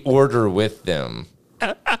taking the order with them.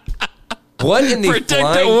 What in the Protect the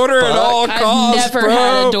flying order at fuck? all costs, I've never bro.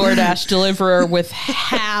 had a DoorDash deliverer with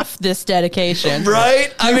half this dedication.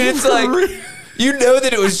 Right? I mean, it's like, you know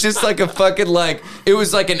that it was just like a fucking, like, it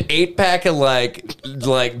was like an 8-pack of like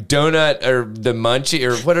donut or the munchie,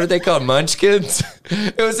 or what are they called? Munchkins?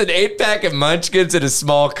 It was an 8-pack of Munchkins and a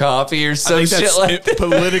small coffee or I some think shit that's like that.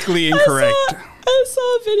 politically incorrect. I saw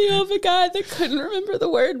a video of a guy that couldn't remember the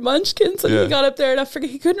word munchkins, and Yeah. he got up there, and I forget,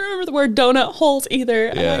 he couldn't remember the word donut holes either.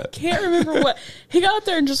 And Yeah. I can't remember what he got up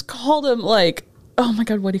there and just called him, like, oh my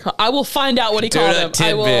god, what do you call? I will find out what he called Donut him.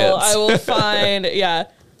 tidbits. I will find. Yeah.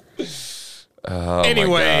 Oh,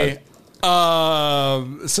 Anyway,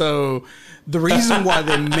 so the reason why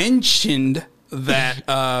they mentioned that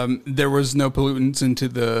there was no pollutants into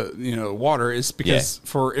the water is because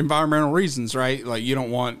for environmental reasons, right? Like you don't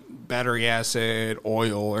want battery acid,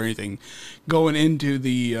 oil, or anything going into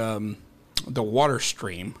the water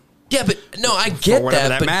stream. yeah, but no, I For get whatever that.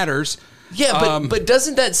 that But matters. yeah, but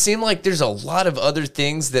doesn't that seem like there's a lot of other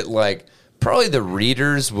things that like probably the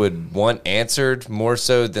readers would want answered more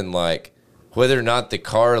so than like whether or not the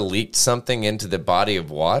car leaked something into the body of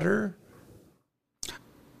water?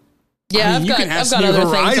 Yeah, I mean, you can ask New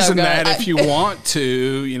Horizon that if you want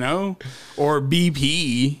to, or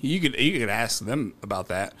BP. You could ask them about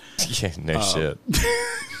that. Yeah, no shit.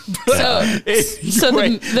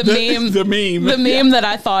 The meme that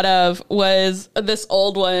I thought of was this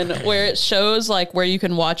old one where it shows like where you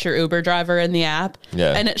can watch your Uber driver in the app,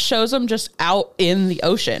 and it shows them just out in the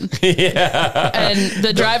ocean. And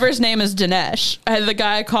the driver's name is Dinesh, and the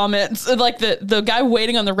guy comments, like the guy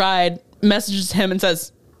waiting on the ride messages him and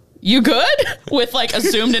says, "You good?" with like a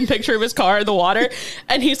zoomed in picture of his car in the water,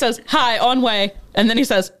 and he says, "Hi, on way," and then he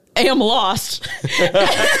says, "Am lost."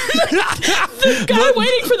 The guy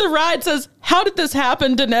waiting for the ride says, "How did this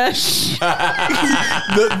happen, Dinesh?"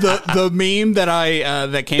 the meme that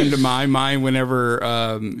that came to my mind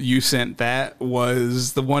whenever you sent that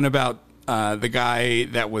was the one about the guy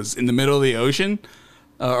that was in the middle of the ocean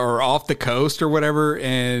or off the coast or whatever,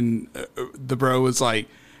 and the bro was like,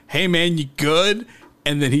 "Hey man, you good?"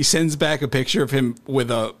 and then he sends back a picture of him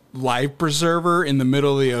with a life preserver in the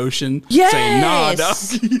middle of the ocean, Yes! saying, "Nah, dog."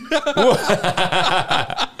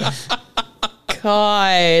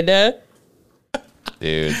 God.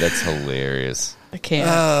 Dude, that's hilarious. I can't.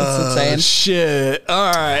 That's insane. Shit.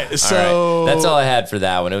 All right. All So right. That's all I had for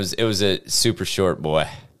that one. It was a super short boy.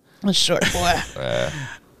 A short boy.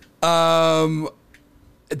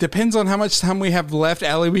 it depends on how much time we have left.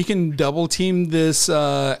 Allie, we can double team this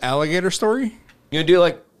alligator story. You gonna do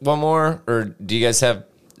like one more, or do you guys have?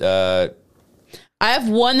 I have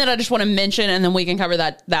one that I just want to mention, and then we can cover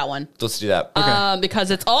that one. Let's do that.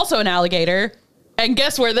 Because it's also an alligator. And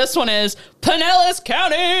guess where this one is? Pinellas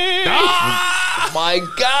County! Oh my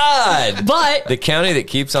God! But the county that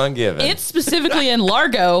keeps on giving. it's specifically in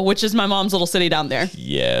Largo, which is my mom's little city down there.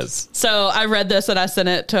 Yes. So I read this and I sent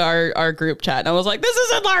it to our group chat. And I was like, this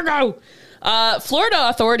is in Largo! Florida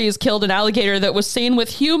authorities killed an alligator that was seen with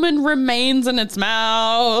human remains in its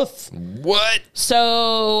mouth. What?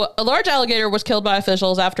 So, a large alligator was killed by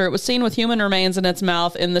officials after it was seen with human remains in its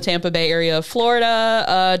mouth in the Tampa Bay area of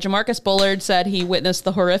Florida. Jamarcus Bullard said he witnessed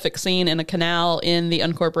the horrific scene in a canal in the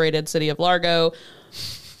unincorporated city of Largo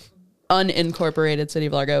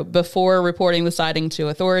before reporting the sighting to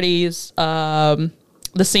authorities.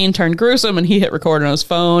 The scene turned gruesome and he hit record on his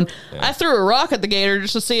phone. Yeah. I threw a rock at the gator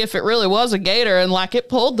just to see if it really was a gator, and like it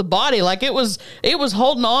pulled the body, like it was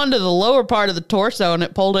holding on to the lower part of the torso and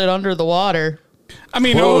it pulled it under the water. I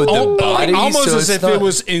mean, body, almost so as if not... it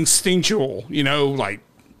was instinctual, like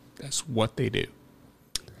that's what they do.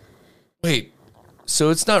 Wait, so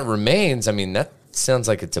it's not remains? I mean, that sounds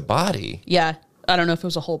like it's a body. Yeah. I don't know if it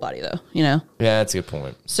was a whole body though, Yeah, that's a good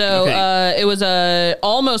point. So it was a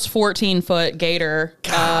almost 14-foot gator.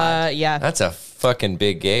 God, yeah, that's a fucking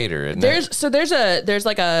big gator. Isn't it? So there's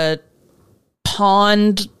like a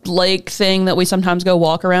pond lake thing that we sometimes go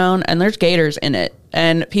walk around, and there's gators in it,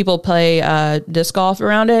 and people play disc golf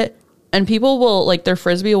around it, and people will like their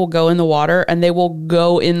frisbee will go in the water, and they will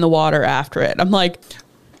go in the water after it. I'm like,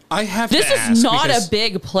 this is not a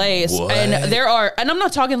big place. What? And and I'm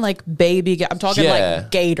not talking like baby, I'm talking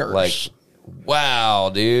like gators. Like, wow,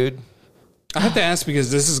 dude. I have to ask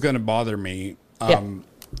because this is going to bother me.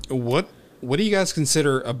 What do you guys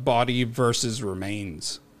consider a body versus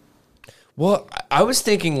remains? Well, I was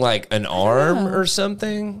thinking like an arm or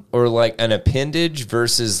something, or like an appendage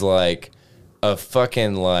versus like a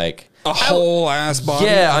fucking like a whole ass body.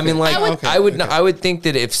 Yeah, I mean, like I would think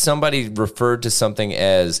that if somebody referred to something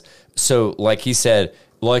as so, like he said,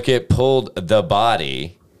 like it pulled the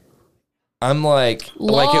body. I'm like,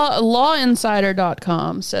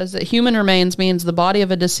 lawinsider.com says that human remains means the body of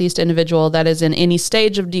a deceased individual that is in any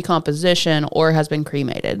stage of decomposition or has been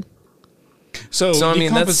cremated. So I mean,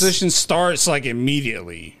 decomposition starts like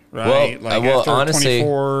immediately, right? After honestly,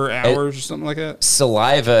 24 hours or something like that.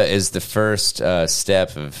 Saliva is the first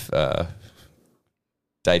step of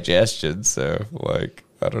digestion. So, like,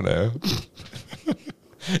 I don't know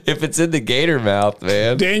if it's in the gator mouth,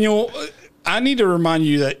 man. Daniel, I need to remind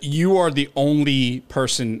you that you are the only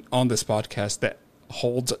person on this podcast that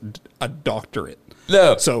holds a doctorate.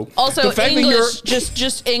 No. So also English,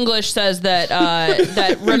 just English says that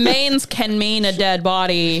that remains can mean a dead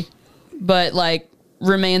body, but like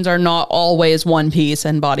remains are not always one piece,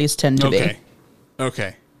 and bodies tend to be.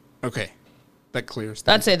 Okay. That clears.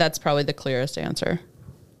 I'd say that's probably the clearest answer.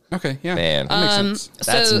 Okay, yeah. Man, that makes sense.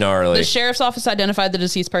 That's gnarly. The sheriff's office identified the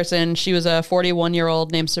deceased person. She was a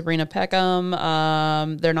 41-year-old named Sabrina Peckham.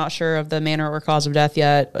 They're not sure of the manner or cause of death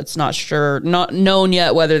yet. It's not known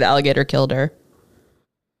yet whether the alligator killed her.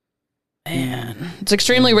 Man, it's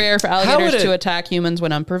extremely rare for alligators to attack humans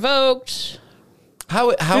when unprovoked.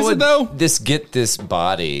 How would this get this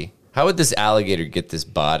body? How would this alligator get this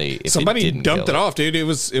body if somebody it didn't dumped kill it off, dude? It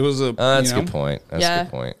was a. That's a good point. That's a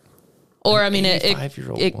good point. Or I mean,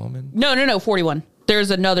 85-year-old woman. No, 41.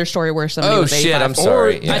 There's another story where somebody was 85. Oh shit! I'm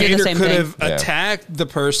sorry. The gator could have attacked the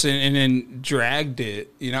person and then dragged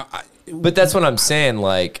it. But that's what I'm saying.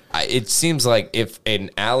 Like, it seems like if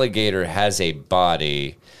an alligator has a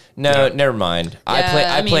body. No, never mind.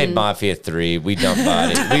 I played Mafia 3. We dump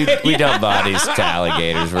bodies. we dump bodies to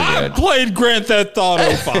alligators. We're good. I played Grand Theft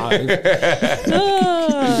Auto 5.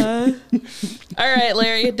 All right,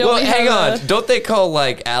 Larry. Hang on. Don't they call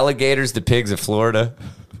like alligators the pigs of Florida?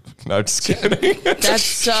 No, I'm just kidding.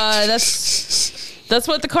 That's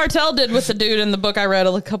what the cartel did with the dude in the book I read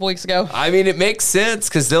a couple weeks ago. I mean, it makes sense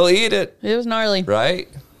because they'll eat it. It was gnarly, right?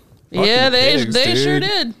 Yeah, they sure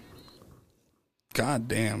did. God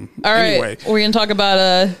damn. All right, anyway, we're gonna talk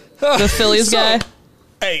about the Phillies guy.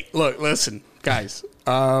 Hey, listen, guys.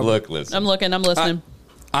 Listen. I'm listening.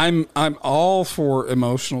 I'm all for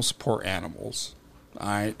emotional support animals. All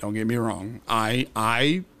right, don't get me wrong.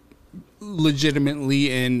 I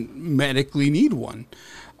legitimately and medically need one.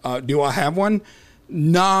 Do I have one?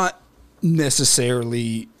 Not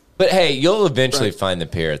necessarily. But hey, you'll eventually find the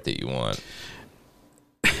parrot that you want.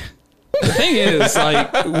 The thing is,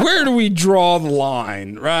 like, where do we draw the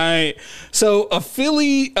line, right? So a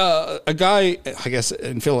guy, I guess,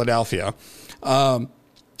 in Philadelphia, tried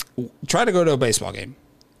to go to a baseball game.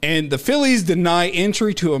 And the Phillies deny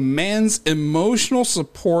entry to a man's emotional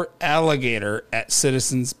support alligator at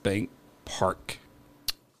Citizens Bank Park.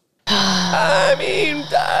 I mean,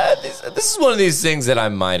 this is one of these things that I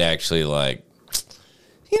might actually like.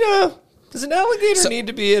 Does an alligator need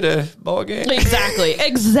to be at a ball game? Exactly.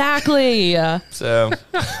 So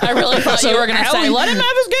I really thought you were going to say, let him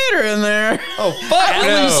have his gator in there. Oh, fuck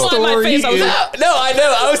no. My face, I was like, No, I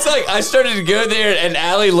know. I was like, I started to go there, and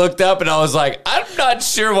Allie looked up, and I was like, I'm not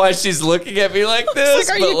sure why she's looking at me like this.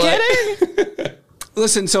 Are you kidding?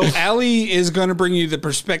 Listen, so Allie is going to bring you the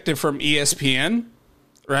perspective from ESPN,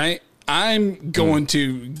 right? I'm going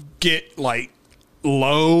to get, like,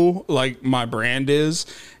 low, like my brand is,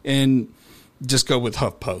 and just go with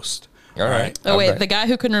HuffPost. All right. Oh, wait. Okay. The guy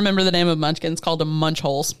who couldn't remember the name of Munchkins called them Munch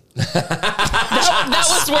Holes. that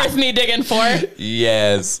was worth me digging for.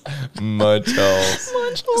 Yes. Munch holes.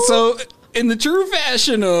 Munch Holes. So, in the true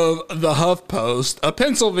fashion of the HuffPost, a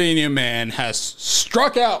Pennsylvania man has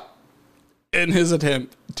struck out in his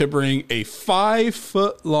attempt to bring a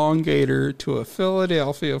 5-foot-long gator to a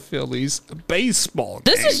Philadelphia Phillies baseball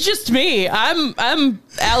game. This is just me. I'm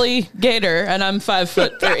Allie Gator, and I'm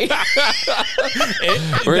 5'3".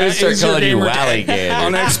 We're going to start calling you Wally Gator.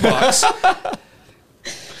 On Xbox.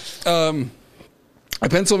 A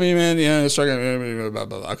Pennsylvania man, struck out. Blah,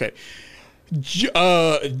 blah, blah. Okay.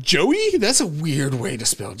 Joey? That's a weird way to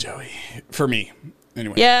spell Joey for me.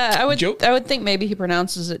 Anyway. Yeah, I would think maybe he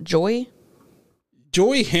pronounces it Joy.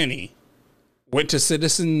 Joey Henney went to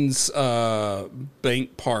Citizens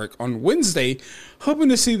Bank Park on Wednesday, hoping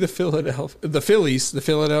to see the Philadelphia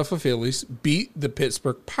Phillies beat the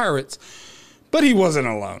Pittsburgh Pirates, but he wasn't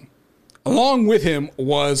alone. Along with him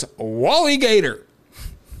was Wally Gator,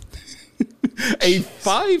 a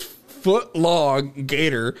 5-foot-long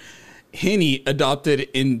gator Henney adopted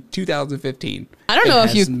in 2015. I don't know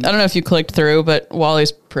if you clicked through, but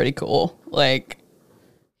Wally's pretty cool. Like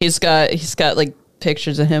he's got like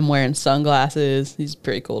pictures of him wearing sunglasses. He's a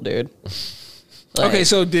pretty cool dude. Like, Okay,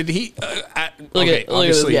 so did he? look at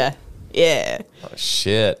this guy. Yeah. Oh,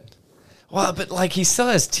 shit. Well, but like he still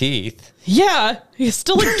has teeth. Yeah, he's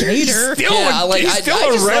still a gator. He's still a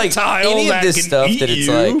just reptile. Any of this can stuff eat that it's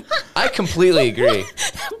you. like, I completely agree.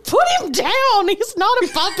 Put him down. He's not a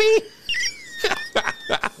puppy.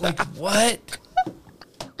 Like what?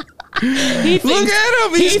 Look at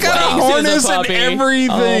him. He's got a harness and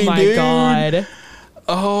everything, Oh my dude. god.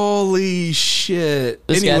 Holy shit.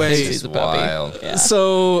 This guy thinks Anyway, he's a puppy. Wild. Yeah.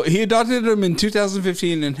 so he adopted him in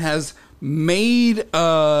 2015 and has made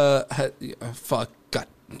got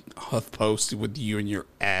HuffPost with you and your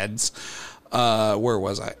ads. Where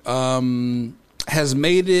was I? Has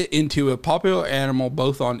made it into a popular animal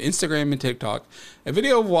both on Instagram and TikTok. A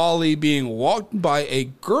video of Wally being walked by a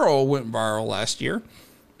girl went viral last year.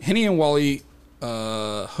 Henny and Wally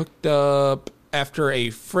hooked up after a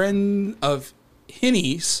friend of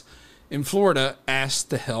Henny's in Florida asked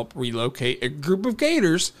to help relocate a group of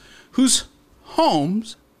gators whose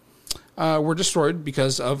homes were destroyed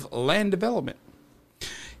because of land development.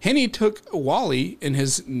 Henny took Wally in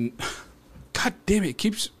his... God damn it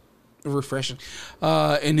keeps refreshing.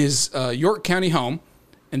 In his York County home,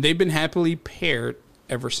 and they've been happily paired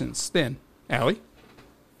ever since then. Allie?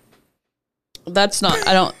 That's not.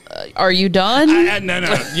 I don't. Are you done? No.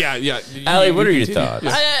 Yeah. Allie, what are your thoughts?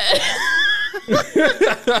 We're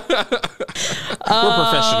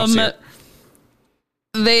professionals here.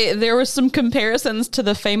 There was some comparisons to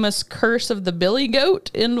the famous curse of the Billy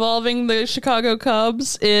Goat involving the Chicago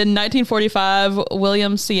Cubs. In 1945,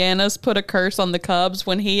 William Sianis put a curse on the Cubs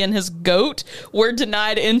when he and his goat were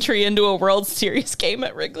denied entry into a World Series game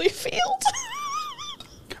at Wrigley Field.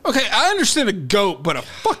 Okay, I understand a goat, but a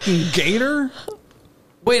fucking gator?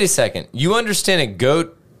 Wait a second. You understand a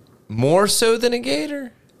goat more so than a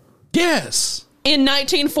gator? Yes. In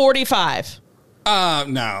 1945.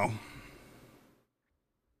 No.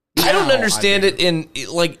 I don't understand it in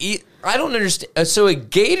like I don't understand. So a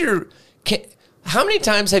gator can. How many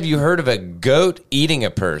times have you heard of a goat eating a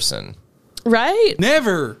person? Right?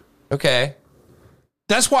 Never. Okay.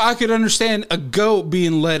 That's why I could understand a goat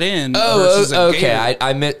being let in. Oh, versus a okay.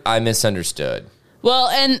 gator. I misunderstood.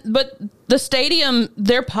 Well, but the stadium,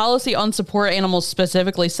 their policy on support animals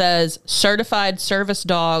specifically says certified service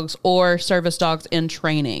dogs or service dogs in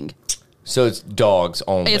training. So it's dogs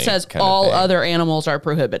only. It says all other animals are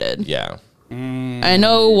prohibited. Yeah. I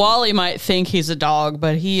know Wally might think he's a dog,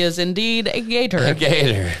 but he is indeed a gator. A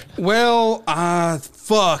gator. Well,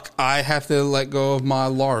 fuck. I have to let go of my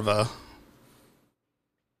larva.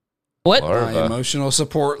 What? My emotional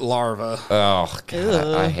support larva. Oh,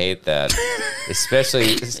 God. I hate that.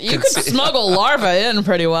 Especially... You could smuggle larva in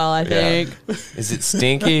pretty well, I think. Is it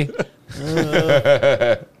stinky?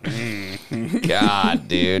 God,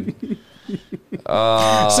 dude.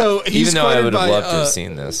 So he's even though I would have by, loved to have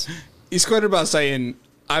seen this. He's quoted about saying,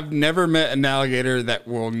 "I've never met an alligator that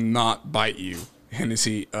will not bite you."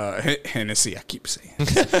 Hennessy, I keep saying.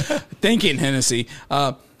 Thinking Hennessy.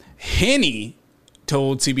 Henny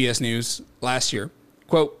told CBS News last year,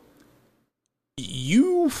 quote,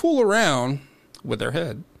 "You fool around with their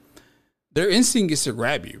head, their instinct is to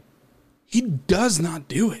grab you. He does not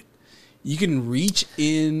do it. You can reach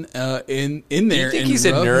in there. You think he's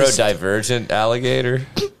a neurodivergent alligator?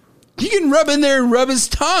 You can rub in there and rub his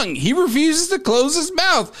tongue. He refuses to close his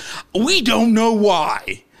mouth. We don't know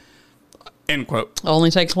why." End quote. Only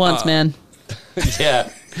takes once, man. Yeah.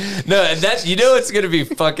 No, and that's, you know, it's going to be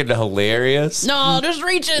fucking hilarious. No, just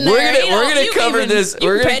reach in there. We're gonna cover this.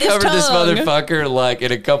 We're gonna cover this motherfucker like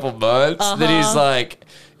in a couple months. That he's like,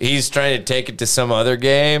 he's trying to take it to some other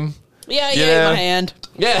game. Yeah, he ate my hand.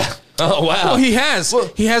 Yeah. Oh wow. Well, he has.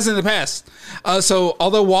 He has in the past. So,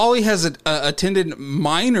 although Wally has attended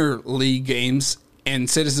minor league games and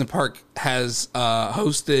Citizen Park has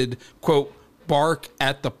hosted, quote, bark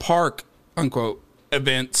at the park, unquote,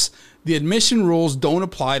 events, the admission rules don't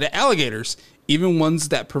apply to alligators, even ones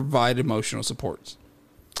that provide emotional supports.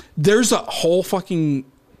 There's a whole fucking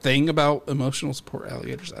thing about emotional support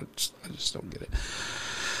alligators. I just don't get it.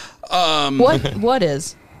 What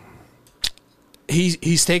is?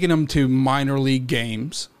 He's taken them to minor league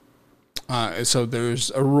games. So there's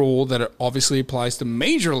a rule that obviously applies to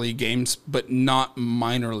major league games, but not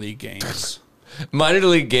minor league games. Minor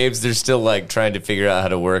league games, they're still like trying to figure out how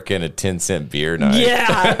to work in a 10-cent beer night.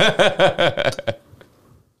 Yeah.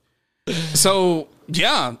 So,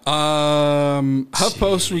 yeah.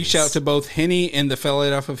 HuffPost reached out to both Henny and the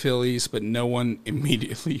Philadelphia Phillies, but no one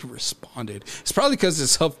immediately responded. It's probably because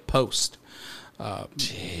it's HuffPost.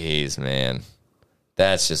 Jeez, man.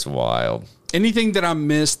 That's just wild. Anything that I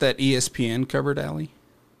missed that ESPN covered, Allie?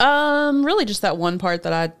 Really just that one part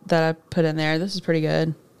that I put in there. This is pretty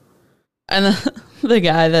good. And the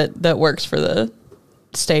guy that works for the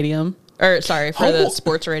stadium, or sorry, for the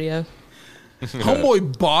sports radio.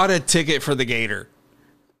 Homeboy bought a ticket for the Gator.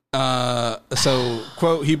 So,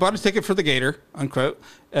 quote, he bought a ticket for the Gator, unquote.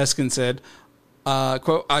 Eskin said,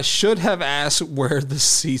 quote, "I should have asked where the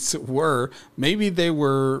seats were. Maybe they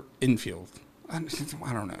were infield." I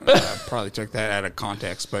don't know. I probably took that out of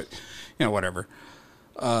context, but, you know, whatever.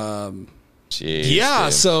 Jeez, yeah,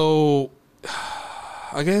 dude. So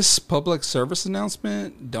I guess public service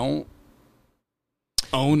announcement: don't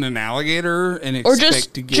own an alligator and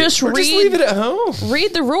expect to get. Just leave it at home.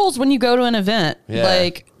 Read the rules when you go to an event. Yeah.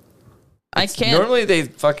 Like, I can't. Normally they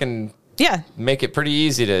fucking make it pretty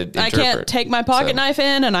easy to interpret. I can't take my pocket knife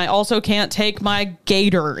in, and I also can't take my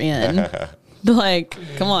gator in. Like,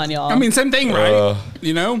 come on, y'all. I mean, same thing, right?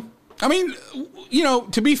 You know, I mean, you know,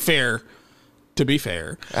 to be fair,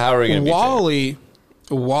 how are we gonna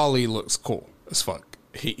Wally looks cool as fuck.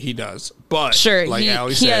 He does, but sure, like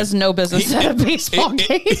Allie he said, has no business at a baseball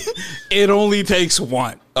game. It only takes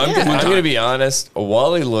one. I'm gonna be honest.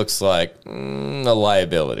 Wally looks like a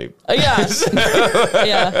liability. Yeah,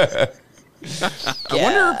 yeah.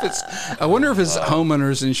 I wonder if his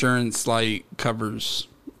homeowner's insurance like covers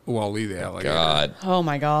Wally the alligator. God. Oh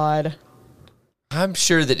my God. I'm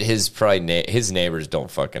sure that his neighbors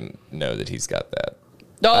don't fucking know that he's got that.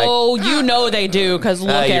 Oh, you know they do, because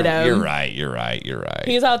look at him. You're right.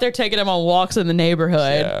 He's out there taking him on walks in the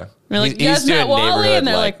neighborhood. Yeah. We're like, you guys met Wally? And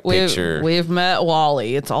they're like, we've met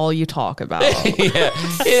Wally. It's all you talk about. yeah,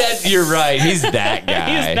 you're right. He's that guy.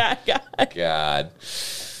 He's that guy. God.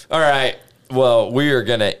 All right. Well, we are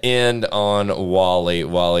going to end on Wally.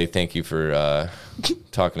 Wally, thank you for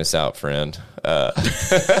talking us out, friend. Let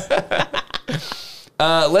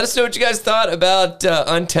us know what you guys thought about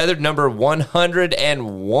Untethered number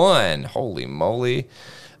 101. Holy moly.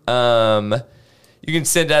 You can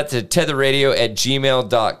send that to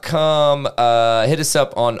tetherradio@gmail.com. Hit us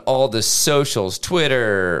up on all the socials,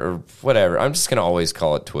 Twitter, or whatever. I'm just going to always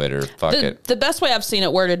call it Twitter. Fuck it. The best way I've seen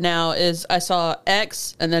it worded now is I saw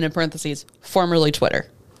X and then in parentheses, formerly Twitter.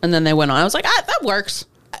 And then they went on. I was like, that works.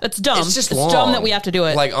 it's dumb. It's just it's long. dumb that we have to do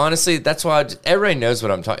it. Like, honestly, that's why everybody knows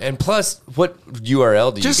what I'm talking. And plus, what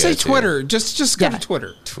URL do you Just go say to? Twitter. Just go to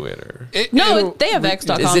Twitter. Twitter. No, they have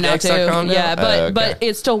X.com Is it now X.com too. now? Yeah, but Okay. but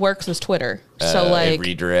it still works as Twitter. So like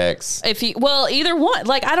it redirects. if you either one,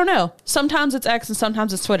 like I don't know. Sometimes it's X and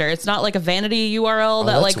sometimes it's Twitter. It's not like a vanity URL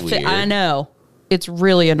that that's like weird. I know. It's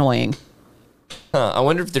really annoying. Huh, I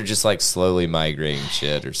wonder if they're just like slowly migrating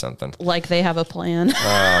shit or something. Like they have a plan.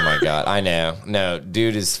 Oh my god, I know. No,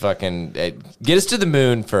 dude is fucking. Get us to the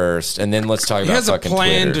moon first, and then let's talk He about has a fucking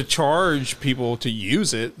plan Twitter. to charge people to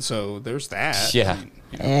use it, so there's that. Yeah,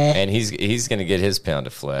 and he's gonna get his pound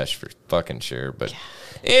of flesh for fucking sure. But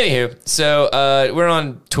anywho, so we're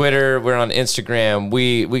on Twitter, we're on Instagram,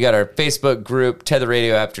 we got our Facebook group, Tether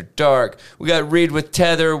Radio After Dark. We got Read with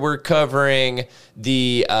Tether. We're covering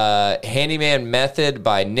the Handyman Method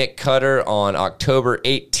by Nick Cutter on October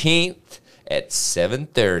 18th. At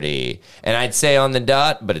 7:30, and I'd say on the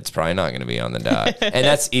dot, but it's probably not going to be on the dot. And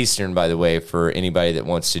that's Eastern, by the way, for anybody that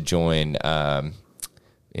wants to join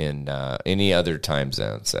in any other time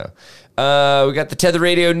zone. So we got the Tether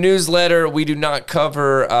Radio newsletter. We do not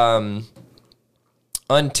cover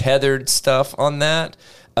untethered stuff on that.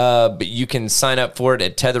 But you can sign up for it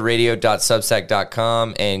at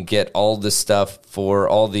tetherradio.substack.com and get all the stuff for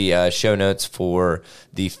all the show notes for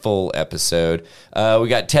the full episode. We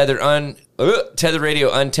got Tether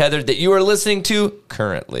Radio Untethered that you are listening to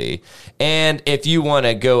currently. And if you want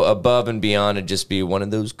to go above and beyond and just be one of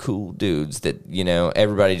those cool dudes that, you know,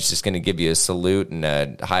 everybody's just going to give you a salute and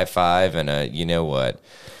a high five and a, you know what,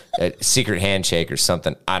 a secret handshake or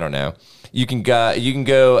something. I don't know. You can go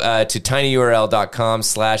to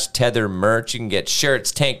tinyurl.com/tether merch. You can get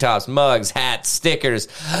shirts, tank tops, mugs, hats, stickers,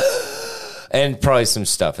 and probably some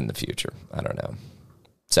stuff in the future. I don't know.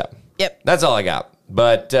 So, Yep. That's all I got.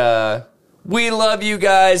 But we love you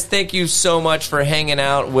guys. Thank you so much for hanging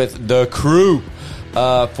out with the crew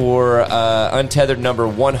for Untethered number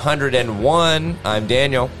 101. I'm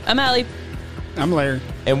Daniel. I'm Allie. I'm Larry.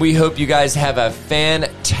 And we hope you guys have a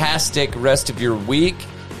fantastic rest of your week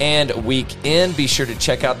and weekend. Be sure to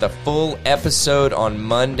check out the full episode on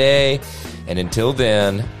Monday. And until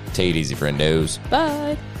then, take it easy, friendos.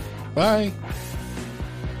 Bye. Bye.